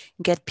 to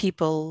get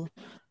people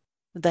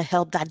the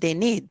help that they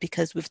need,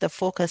 because with the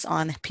focus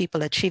on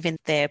people achieving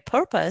their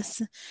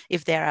purpose,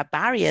 if there are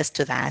barriers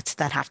to that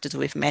have to do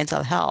with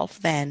mental health,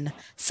 then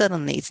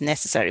certainly it's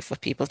necessary for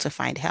people to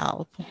find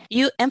help.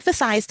 You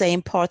emphasize the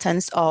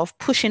importance of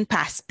pushing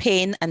past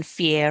pain and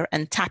fear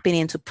and tapping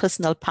into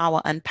personal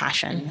power and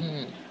passion.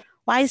 Mm-hmm.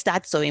 Why is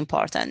that so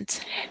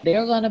important?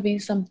 There are going to be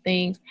some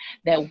things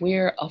that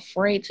we're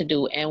afraid to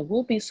do, and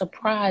we'll be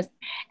surprised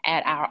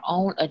at our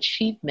own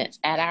achievements,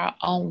 at our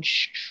own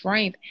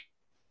strength,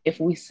 if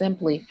we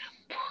simply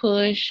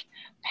push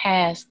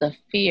past the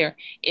fear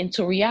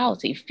into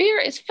reality. Fear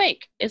is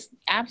fake. It's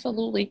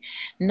absolutely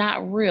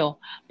not real.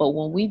 But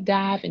when we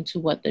dive into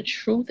what the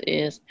truth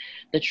is,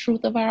 the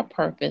truth of our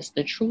purpose,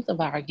 the truth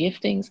of our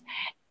giftings,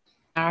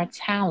 our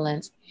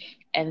talents,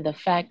 and the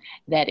fact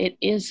that it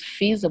is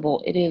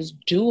feasible, it is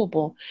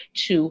doable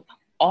to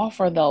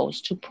offer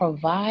those, to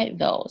provide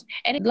those.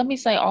 And let me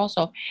say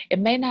also, it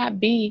may not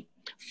be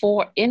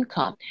for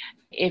income.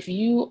 If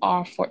you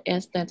are, for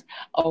instance,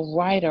 a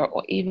writer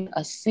or even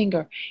a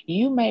singer,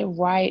 you may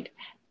write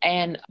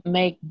and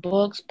make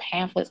books,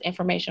 pamphlets,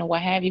 information,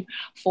 what have you,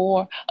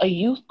 for a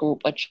youth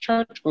group, a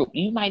church group.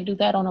 You might do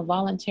that on a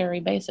voluntary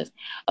basis.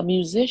 A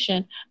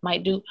musician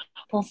might do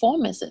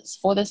performances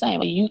for the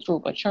same, a youth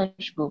group, a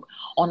church group,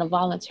 on a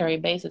voluntary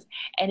basis.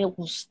 And it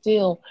will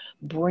still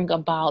bring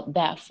about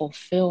that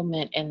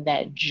fulfillment and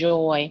that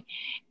joy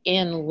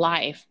in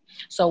life.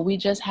 So we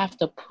just have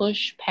to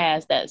push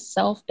past that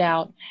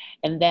self-doubt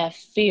and that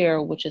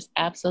fear, which is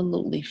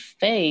absolutely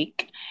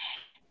fake.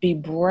 Be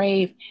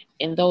brave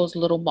in those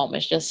little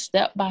moments, just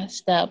step by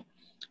step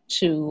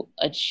to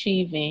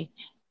achieving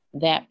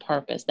that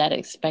purpose, that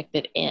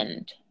expected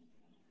end.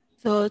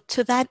 So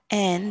to that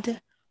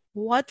end,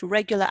 what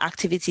regular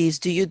activities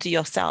do you do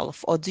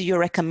yourself, or do you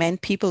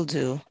recommend people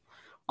do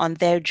on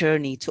their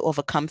journey to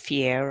overcome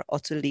fear or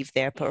to live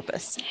their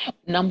purpose?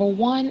 Number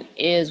one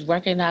is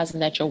recognizing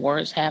that your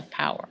words have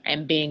power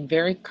and being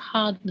very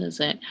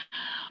cognizant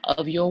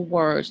of your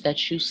words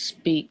that you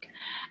speak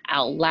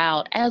out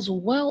loud, as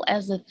well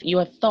as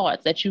your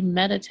thoughts that you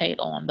meditate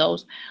on,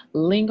 those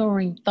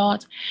lingering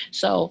thoughts.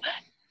 So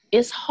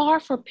it's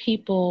hard for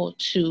people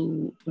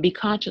to be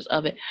conscious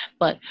of it,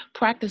 but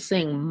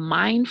practicing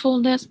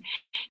mindfulness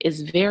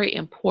is very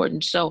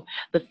important. So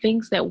the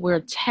things that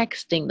we're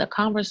texting, the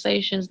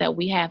conversations that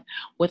we have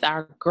with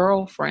our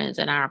girlfriends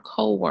and our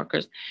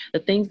coworkers, the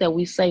things that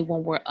we say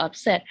when we're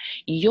upset,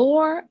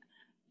 your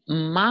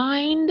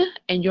mind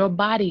and your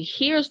body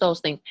hears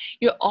those things.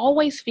 You're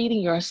always feeding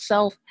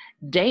yourself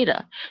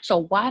data.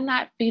 So why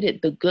not feed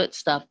it the good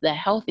stuff, the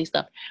healthy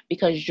stuff?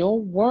 Because your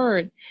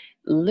word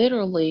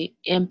literally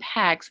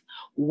impacts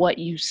what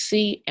you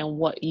see and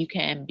what you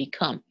can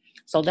become.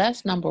 So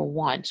that's number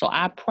one. So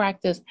I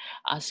practice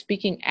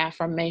speaking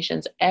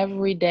affirmations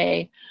every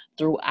day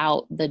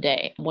throughout the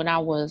day. When I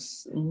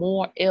was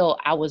more ill,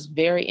 I was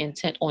very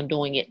intent on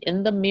doing it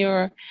in the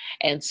mirror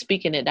and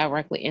speaking it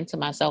directly into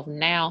myself.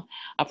 Now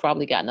I've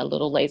probably gotten a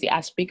little lazy.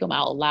 I speak them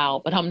out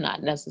loud, but I'm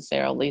not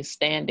necessarily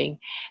standing.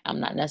 I'm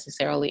not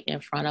necessarily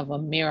in front of a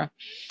mirror.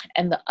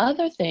 And the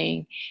other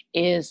thing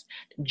is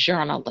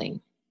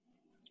journaling.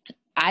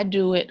 I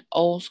do it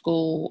old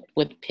school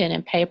with pen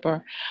and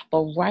paper,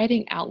 but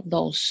writing out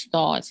those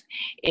thoughts.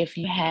 If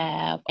you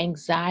have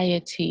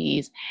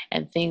anxieties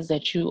and things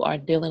that you are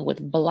dealing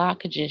with,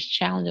 blockages,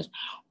 challenges,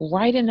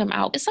 writing them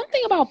out. It's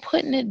something about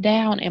putting it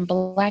down in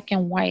black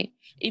and white.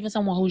 Even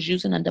someone who's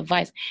using a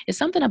device, it's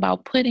something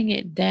about putting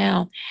it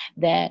down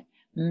that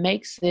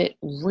makes it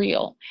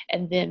real.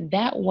 And then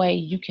that way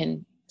you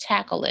can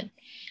tackle it.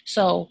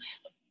 So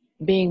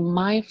being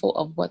mindful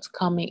of what's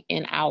coming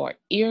in our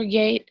ear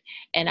gate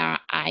and our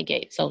eye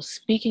gate. So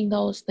speaking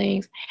those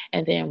things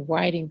and then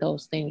writing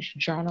those things,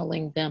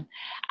 journaling them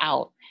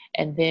out.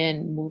 and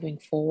then moving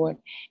forward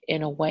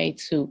in a way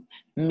to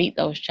meet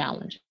those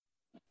challenges.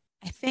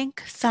 I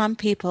think some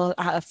people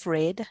are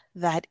afraid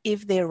that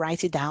if they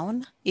write it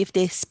down, if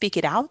they speak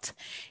it out,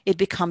 it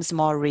becomes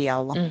more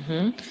real.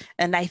 Mm-hmm.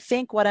 And I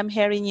think what I'm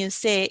hearing you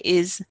say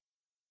is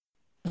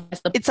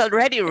it's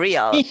already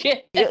real.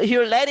 Yeah.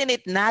 You're letting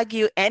it nag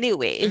you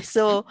anyway.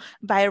 So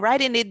by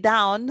writing it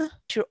down,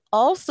 you're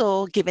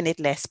also giving it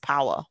less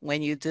power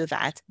when you do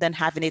that than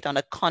having it on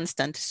a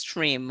constant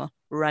stream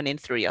running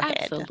through your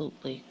head.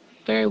 Absolutely.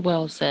 Very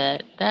well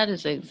said. That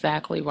is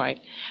exactly right.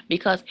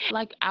 Because,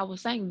 like I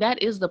was saying,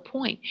 that is the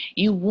point.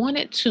 You want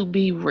it to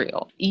be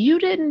real. You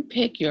didn't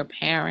pick your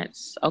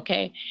parents,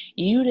 okay?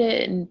 You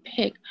didn't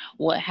pick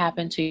what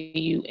happened to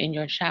you in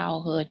your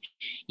childhood.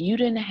 You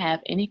didn't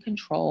have any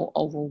control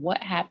over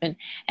what happened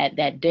at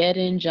that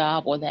dead-end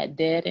job or that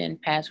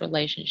dead-end past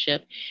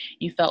relationship.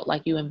 You felt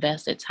like you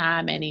invested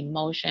time and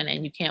emotion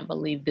and you can't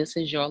believe this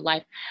is your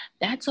life.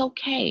 That's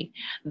okay.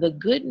 The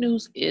good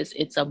news is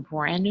it's a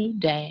brand new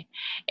day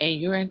and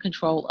you're in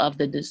control of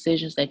the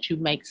decisions that you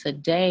make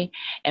today,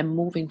 and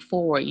moving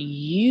forward,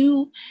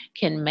 you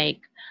can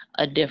make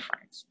a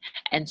difference.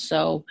 And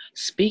so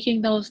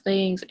speaking those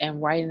things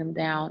and writing them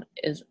down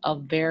is a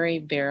very,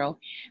 very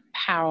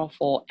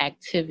powerful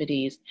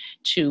activities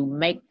to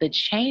make the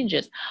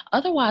changes.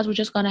 Otherwise, we're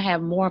just going to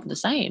have more of the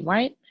same,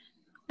 right?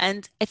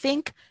 And I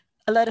think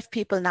a lot of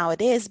people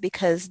nowadays,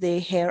 because they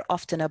hear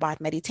often about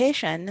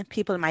meditation,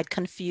 people might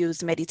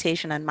confuse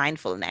meditation and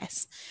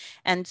mindfulness.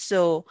 And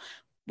so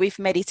with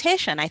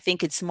meditation, I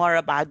think it's more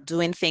about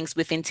doing things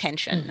with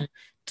intention,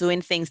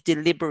 doing things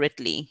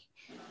deliberately.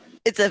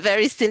 It's a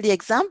very silly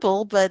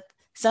example, but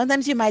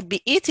sometimes you might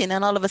be eating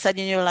and all of a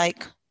sudden you're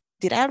like,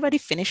 did I already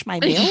finish my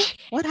meal?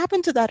 What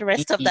happened to that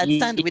rest of that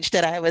sandwich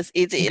that I was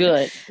eating?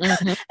 Good.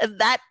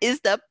 That is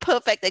the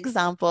perfect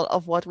example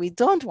of what we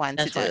don't want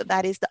to do. Right.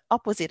 That is the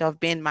opposite of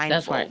being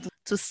mindful. Right.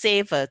 To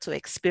savor, to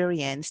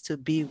experience, to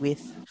be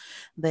with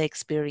the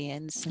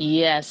experience.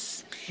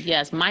 Yes.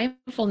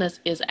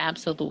 Mindfulness is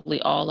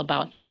absolutely all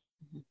about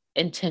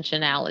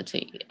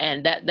intentionality,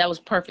 and that was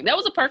perfect. That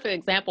was a perfect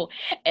example,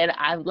 and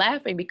I'm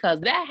laughing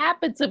because that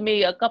happened to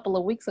me a couple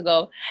of weeks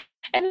ago.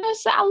 And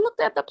I looked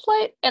at the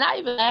plate, and I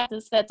even laughed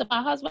and said to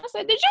my husband, I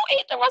said, "Did you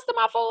eat the rest of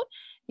my food?"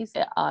 He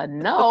said,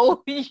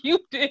 "No, you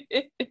did."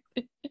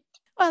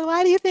 Well,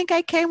 why do you think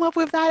I came up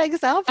with that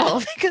example?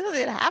 Because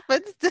it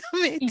happens to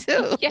me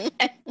too.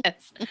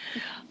 Yes.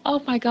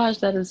 Oh my gosh,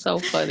 that is so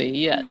funny.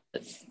 Yes.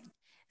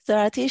 So,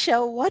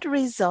 Artisha, what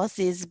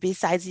resources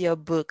besides your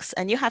books,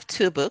 and you have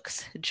 2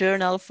 books,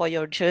 Journal for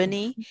Your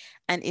Journey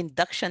and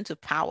Induction to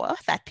Power,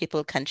 that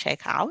people can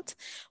check out,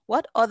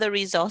 what other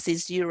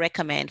resources do you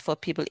recommend for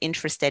people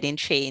interested in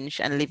change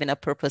and living a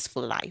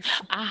purposeful life?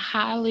 I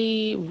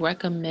highly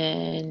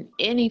recommend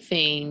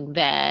anything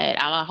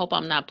that, I hope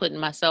I'm not putting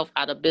myself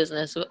out of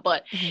business,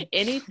 but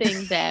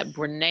anything that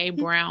Brené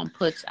Brown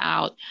puts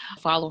out.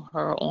 Follow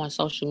her on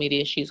social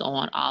media. She's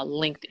on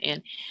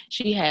LinkedIn.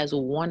 She has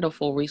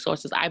wonderful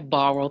resources. I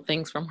borrow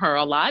things from her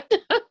a lot.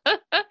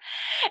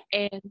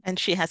 And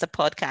she has a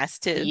podcast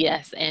too.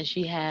 Yes, and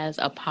she has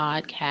a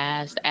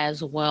podcast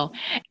as well.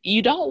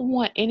 You don't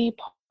want any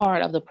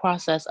part of the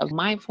process of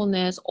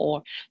mindfulness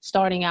or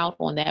starting out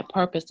on that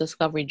purpose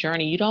discovery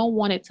journey. You don't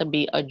want it to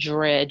be a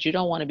dredge. You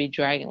don't want to be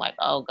dragging like,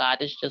 oh God,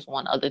 it's just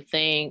one other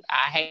thing.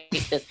 I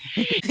hate this.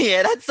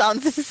 Yeah, that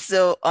sounds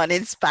so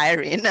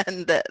uninspiring.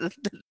 And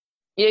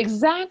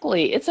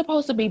Exactly. It's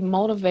supposed to be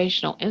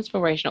motivational,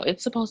 inspirational.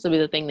 It's supposed to be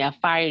the thing that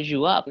fires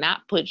you up,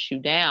 not puts you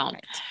down.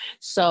 Right.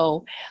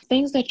 So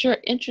things that you're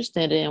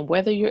interested in,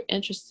 whether you're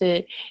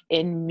interested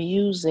in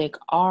music,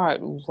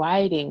 art,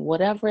 writing,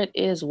 whatever it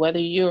is, whether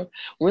you're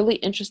really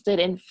interested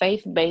in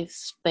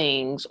faith-based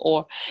things,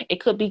 or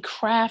it could be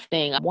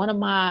crafting. One of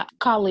my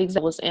colleagues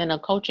that was in a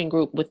coaching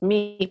group with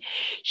me,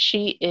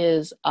 she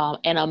is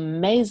an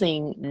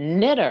amazing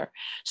knitter.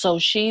 So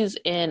she's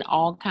in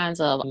all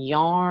kinds of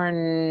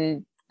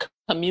yarn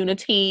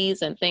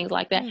communities and things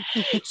like that.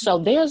 So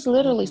there's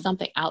literally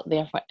something out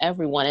there for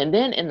everyone. And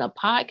then in the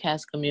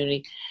podcast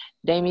community,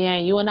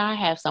 Damian, you and I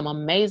have some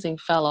amazing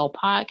fellow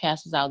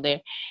podcasters out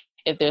there.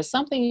 If there's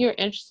something you're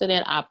interested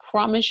in, I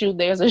promise you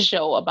there's a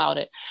show about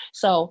it.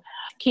 So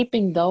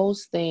keeping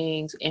those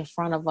things in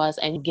front of us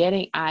and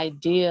getting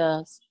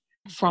ideas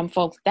from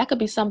folks, that could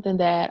be something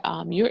that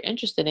you're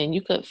interested in.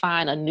 You could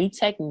find a new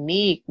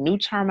technique, new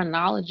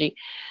terminology,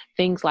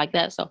 things like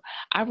that. So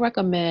I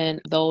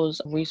recommend those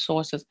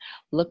resources,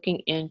 looking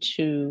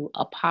into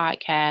a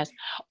podcast,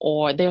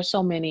 or there's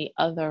so many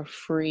other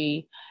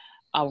free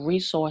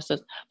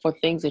resources for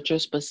things that you're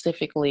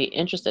specifically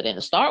interested in.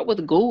 Start with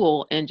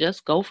Google and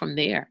just go from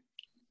there.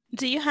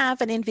 Do you have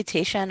an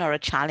invitation or a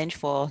challenge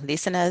for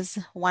listeners?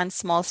 One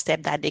small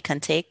step that they can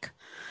take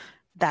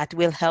that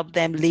will help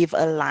them live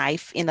a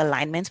life in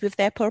alignment with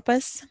their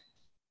purpose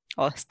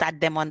or start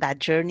them on that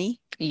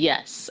journey?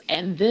 Yes.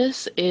 And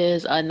this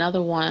is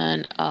another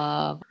one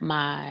of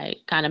my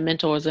kind of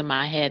mentors in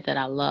my head that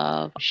I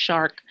love,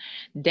 Shark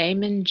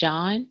Damon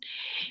John.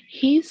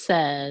 He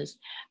says,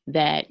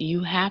 that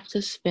you have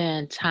to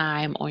spend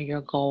time on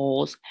your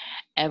goals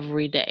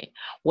every day,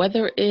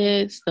 whether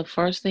it's the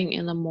first thing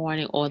in the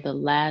morning or the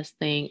last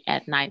thing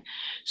at night.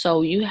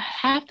 So you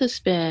have to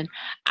spend,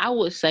 I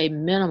would say,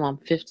 minimum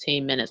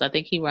 15 minutes. I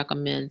think he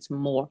recommends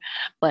more,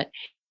 but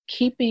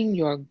keeping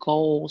your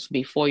goals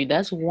before you,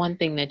 that's one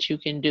thing that you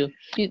can do.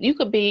 You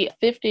could be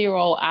a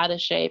 50-year-old out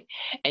of shape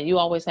and you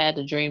always had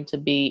the dream to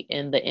be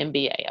in the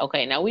NBA.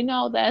 Okay, now we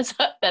know that's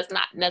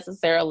not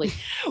necessarily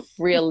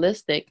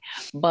realistic,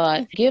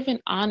 but give an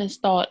honest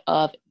thought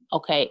of,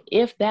 okay,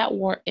 if that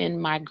were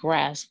in my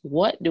grasp,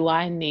 what do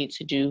I need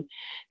to do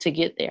to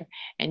get there?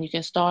 And you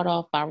can start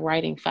off by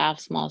writing 5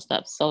 small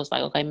steps. So it's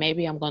like, okay,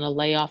 maybe I'm going to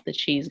lay off the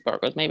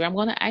cheeseburgers. Maybe I'm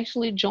going to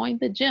actually join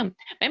the gym.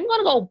 Maybe I'm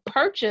going to go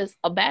purchase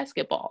a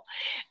basketball.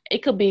 It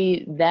could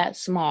be that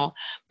small,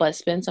 but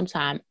spend some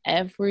time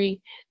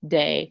every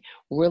day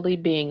really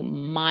being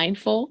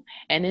mindful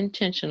and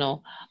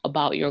intentional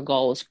about your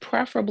goals,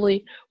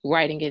 preferably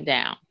writing it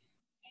down.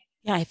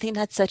 Yeah, I think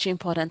that's such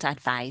important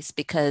advice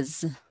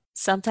because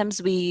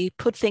sometimes we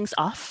put things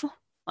off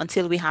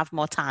until we have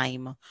more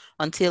time,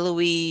 until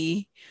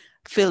we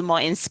feel more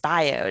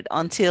inspired,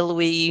 until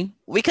we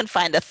can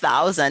find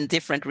 1,000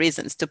 different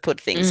reasons to put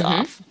things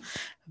off.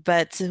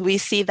 But we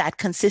see that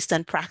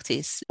consistent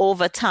practice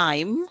over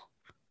time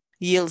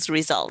yields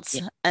results.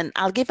 Yeah. And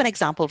I'll give an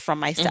example from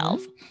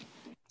myself.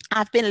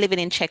 I've been living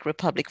in Czech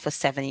Republic for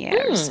 7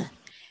 years.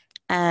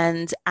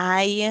 And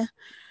I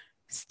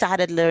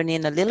started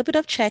learning a little bit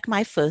of Czech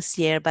my first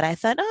year, but I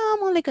thought,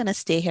 I'm only going to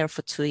stay here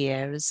for 2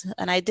 years.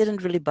 And I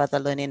didn't really bother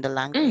learning the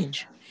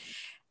language.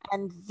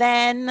 And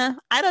then,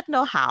 I don't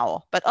know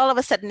how, but all of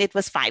a sudden it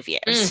was 5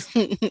 years.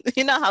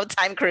 You know how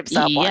time creeps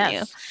up on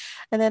you.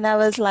 And then I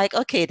was like,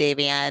 okay,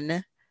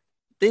 Davian,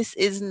 this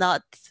is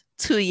not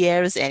 2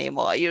 years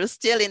anymore. You're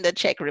still in the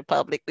Czech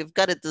Republic. We've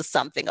got to do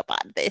something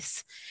about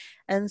this.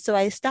 And so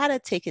I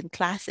started taking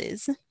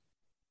classes.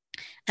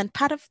 And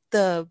part of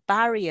the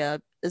barrier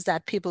is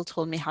that people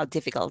told me how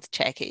difficult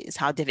Czech is,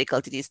 how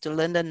difficult it is to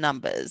learn the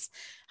numbers,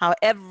 how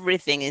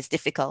everything is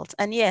difficult.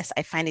 And yes,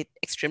 I find it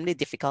extremely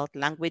difficult.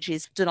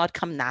 Languages do not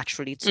come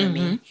naturally to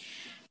me.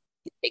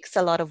 It takes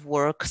a lot of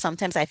work.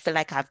 Sometimes I feel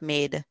like I've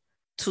made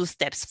 2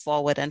 steps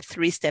forward and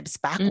 3 steps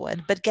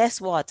backward. But guess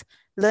what?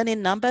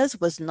 Learning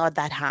numbers was not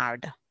that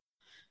hard.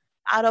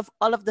 Out of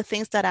all of the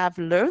things that I've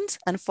learned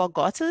and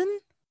forgotten,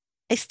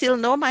 I still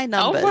know my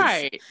numbers.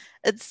 Right.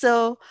 And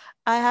so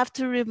I have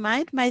to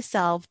remind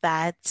myself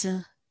that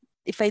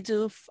if I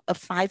do a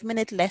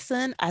 5-minute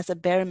lesson as a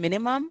bare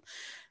minimum,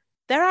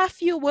 there are a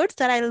few words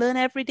that I learn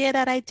every day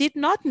that I did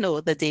not know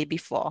the day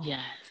before.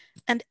 Yes.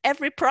 And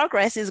every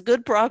progress is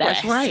good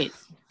progress. That's right.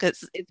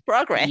 Because it's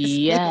progress.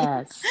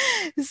 Yes.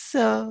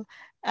 So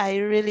I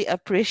really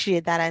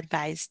appreciate that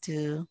advice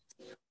to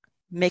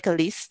make a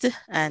list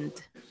and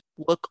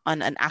work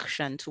on an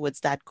action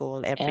towards that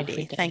goal every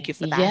day. Thank you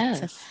for that.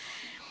 Yes.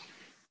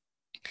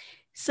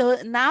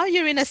 So now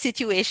you're in a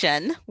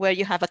situation where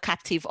you have a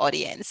captive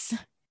audience,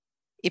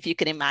 if you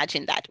can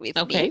imagine that with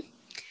me.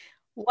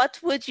 What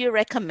would you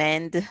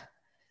recommend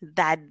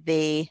that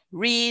they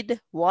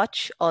read,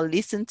 watch, or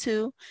listen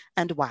to,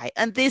 and why?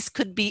 And this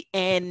could be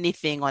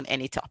anything on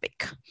any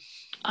topic.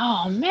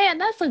 Oh man,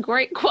 that's a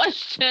great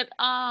question.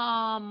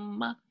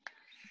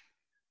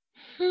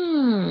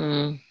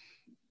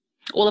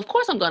 Well, of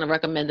course, I'm going to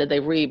recommend that they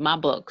read my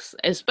books,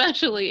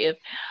 especially if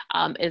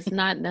it's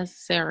not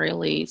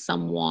necessarily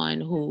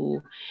someone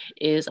who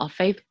is a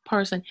faith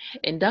person.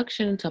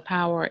 Induction to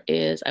Power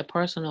is a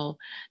personal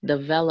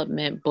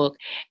development book.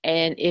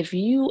 And if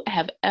you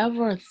have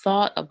ever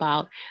thought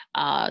about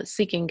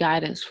seeking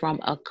guidance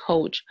from a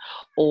coach,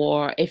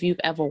 or if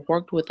you've ever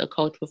worked with a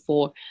coach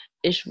before,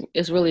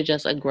 it's really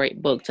just a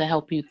great book to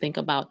help you think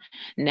about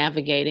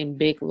navigating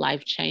big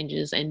life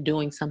changes and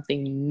doing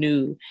something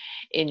new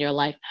in your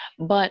life.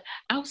 But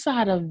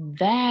outside of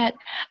that,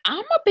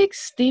 I'm a big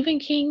Stephen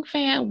King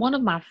fan. One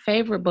of my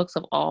favorite books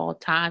of all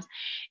time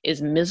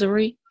is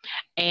Misery.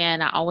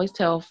 And I always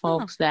tell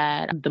folks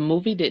that the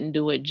movie didn't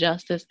do it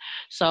justice.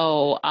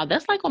 So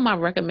that's like on my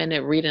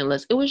recommended reading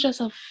list. It was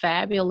just a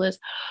fabulous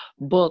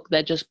book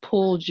that just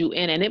pulled you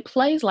in, and it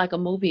plays like a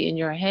movie in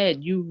your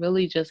head. You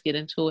really just get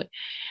into it.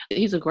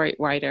 He's a great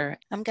writer.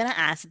 I'm going to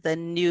ask the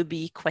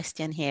newbie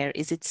question here.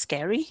 Is it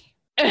scary?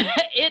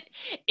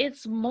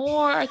 It's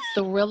more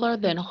thriller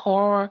than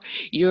horror.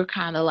 You're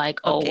kind of like,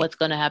 what's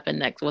going to happen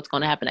next? What's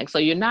going to happen next? So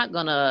you're not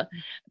going to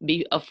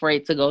be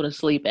afraid to go to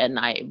sleep at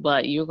night,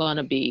 but you're going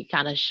to be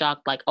kind of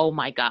shocked, like, oh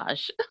my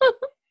gosh.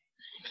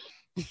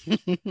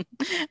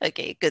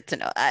 Okay, good to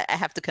know. I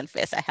have to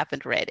confess, I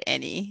haven't read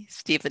any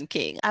Stephen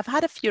King. I've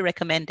had a few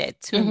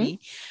recommended to me,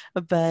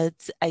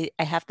 but I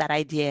have that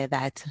idea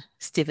that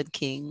Stephen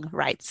King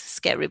writes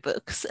scary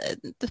books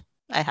and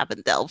I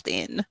haven't delved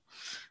in.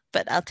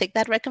 But I'll take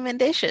that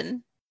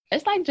recommendation.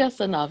 It's like just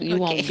enough. You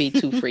won't be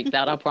too freaked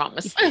out, I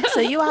promise.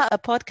 So you are a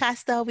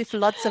podcaster with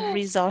lots of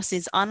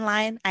resources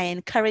online. I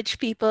encourage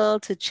people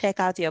to check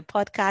out your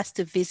podcast,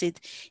 to visit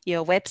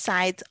your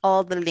website.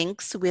 All the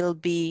links will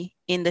be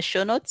in the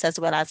show notes, as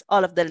well as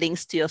all of the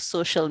links to your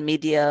social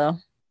media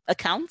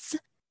accounts.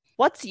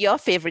 What's your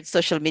favorite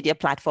social media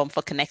platform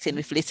for connecting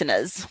with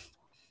listeners?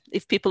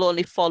 If people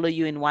only follow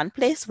you in one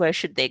place, where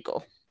should they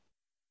go?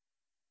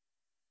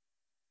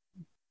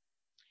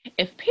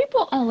 If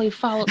people only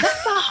follow,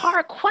 that's a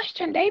hard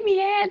question,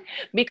 Damian,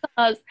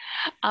 because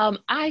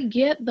I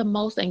get the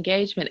most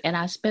engagement and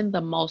I spend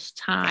the most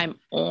time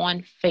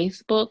on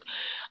Facebook.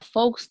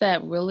 Folks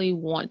that really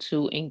want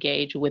to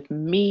engage with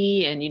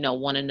me and,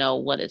 want to know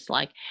what it's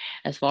like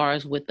as far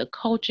as with the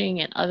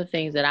coaching and other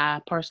things that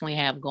I personally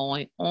have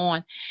going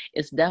on,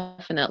 it's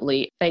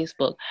definitely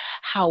Facebook.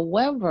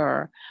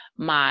 However,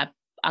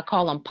 I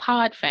call them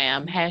Pod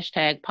Fam,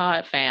 hashtag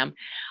Pod Fam.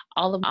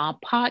 All of our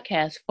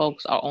podcast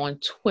folks are on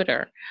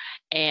Twitter,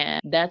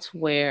 and that's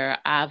where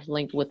I've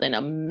linked with an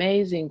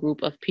amazing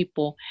group of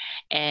people,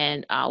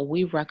 and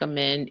we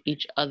recommend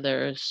each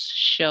other's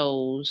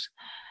shows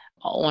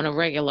on a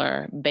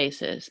regular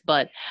basis.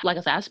 But like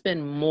I said, I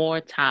spend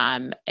more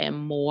time and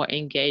more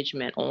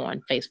engagement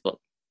on Facebook.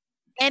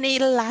 Any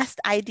last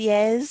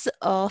ideas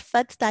or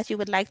thoughts that you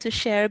would like to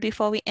share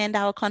before we end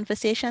our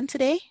conversation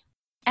today?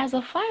 As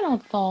a final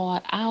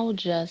thought, I'll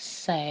just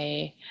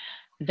say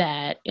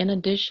that in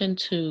addition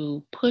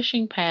to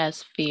pushing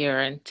past fear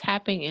and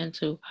tapping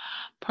into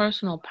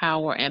personal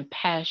power and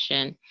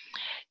passion,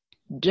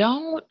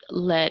 don't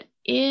let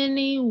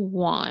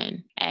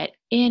anyone at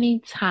any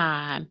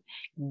time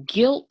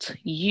guilt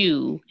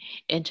you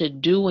into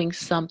doing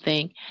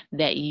something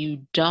that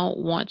you don't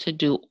want to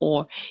do,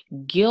 or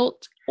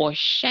guilt or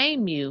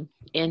shame you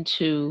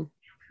into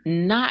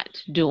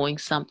not doing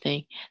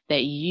something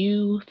that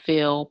you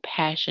feel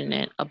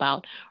passionate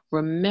about.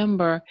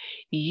 Remember,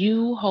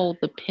 you hold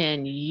the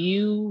pen,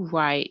 you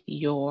write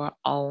your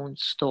own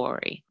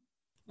story.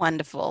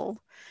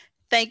 Wonderful.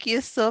 Thank you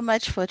so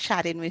much for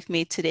chatting with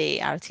me today,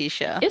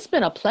 Artisha. It's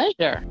been a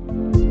pleasure.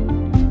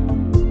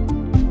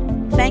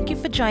 Thank you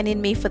for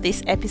joining me for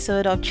this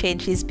episode of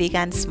Changes Big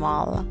and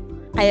Small.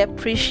 I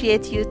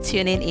appreciate you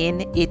tuning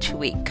in each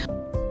week.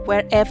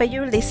 Wherever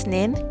you're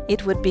listening,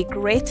 it would be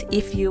great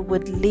if you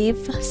would leave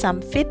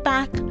some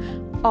feedback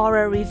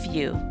or a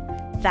review.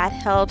 That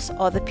helps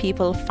other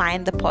people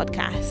find the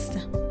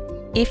podcast.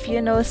 If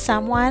you know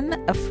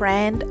someone, a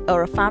friend,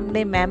 or a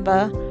family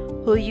member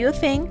who you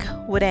think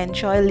would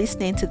enjoy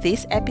listening to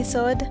this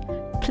episode,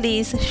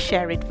 please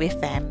share it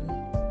with them.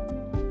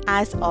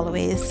 As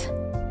always,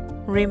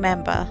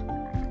 remember,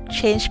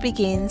 change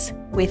begins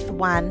with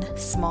one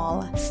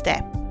small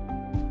step.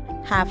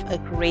 Have a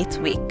great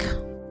week.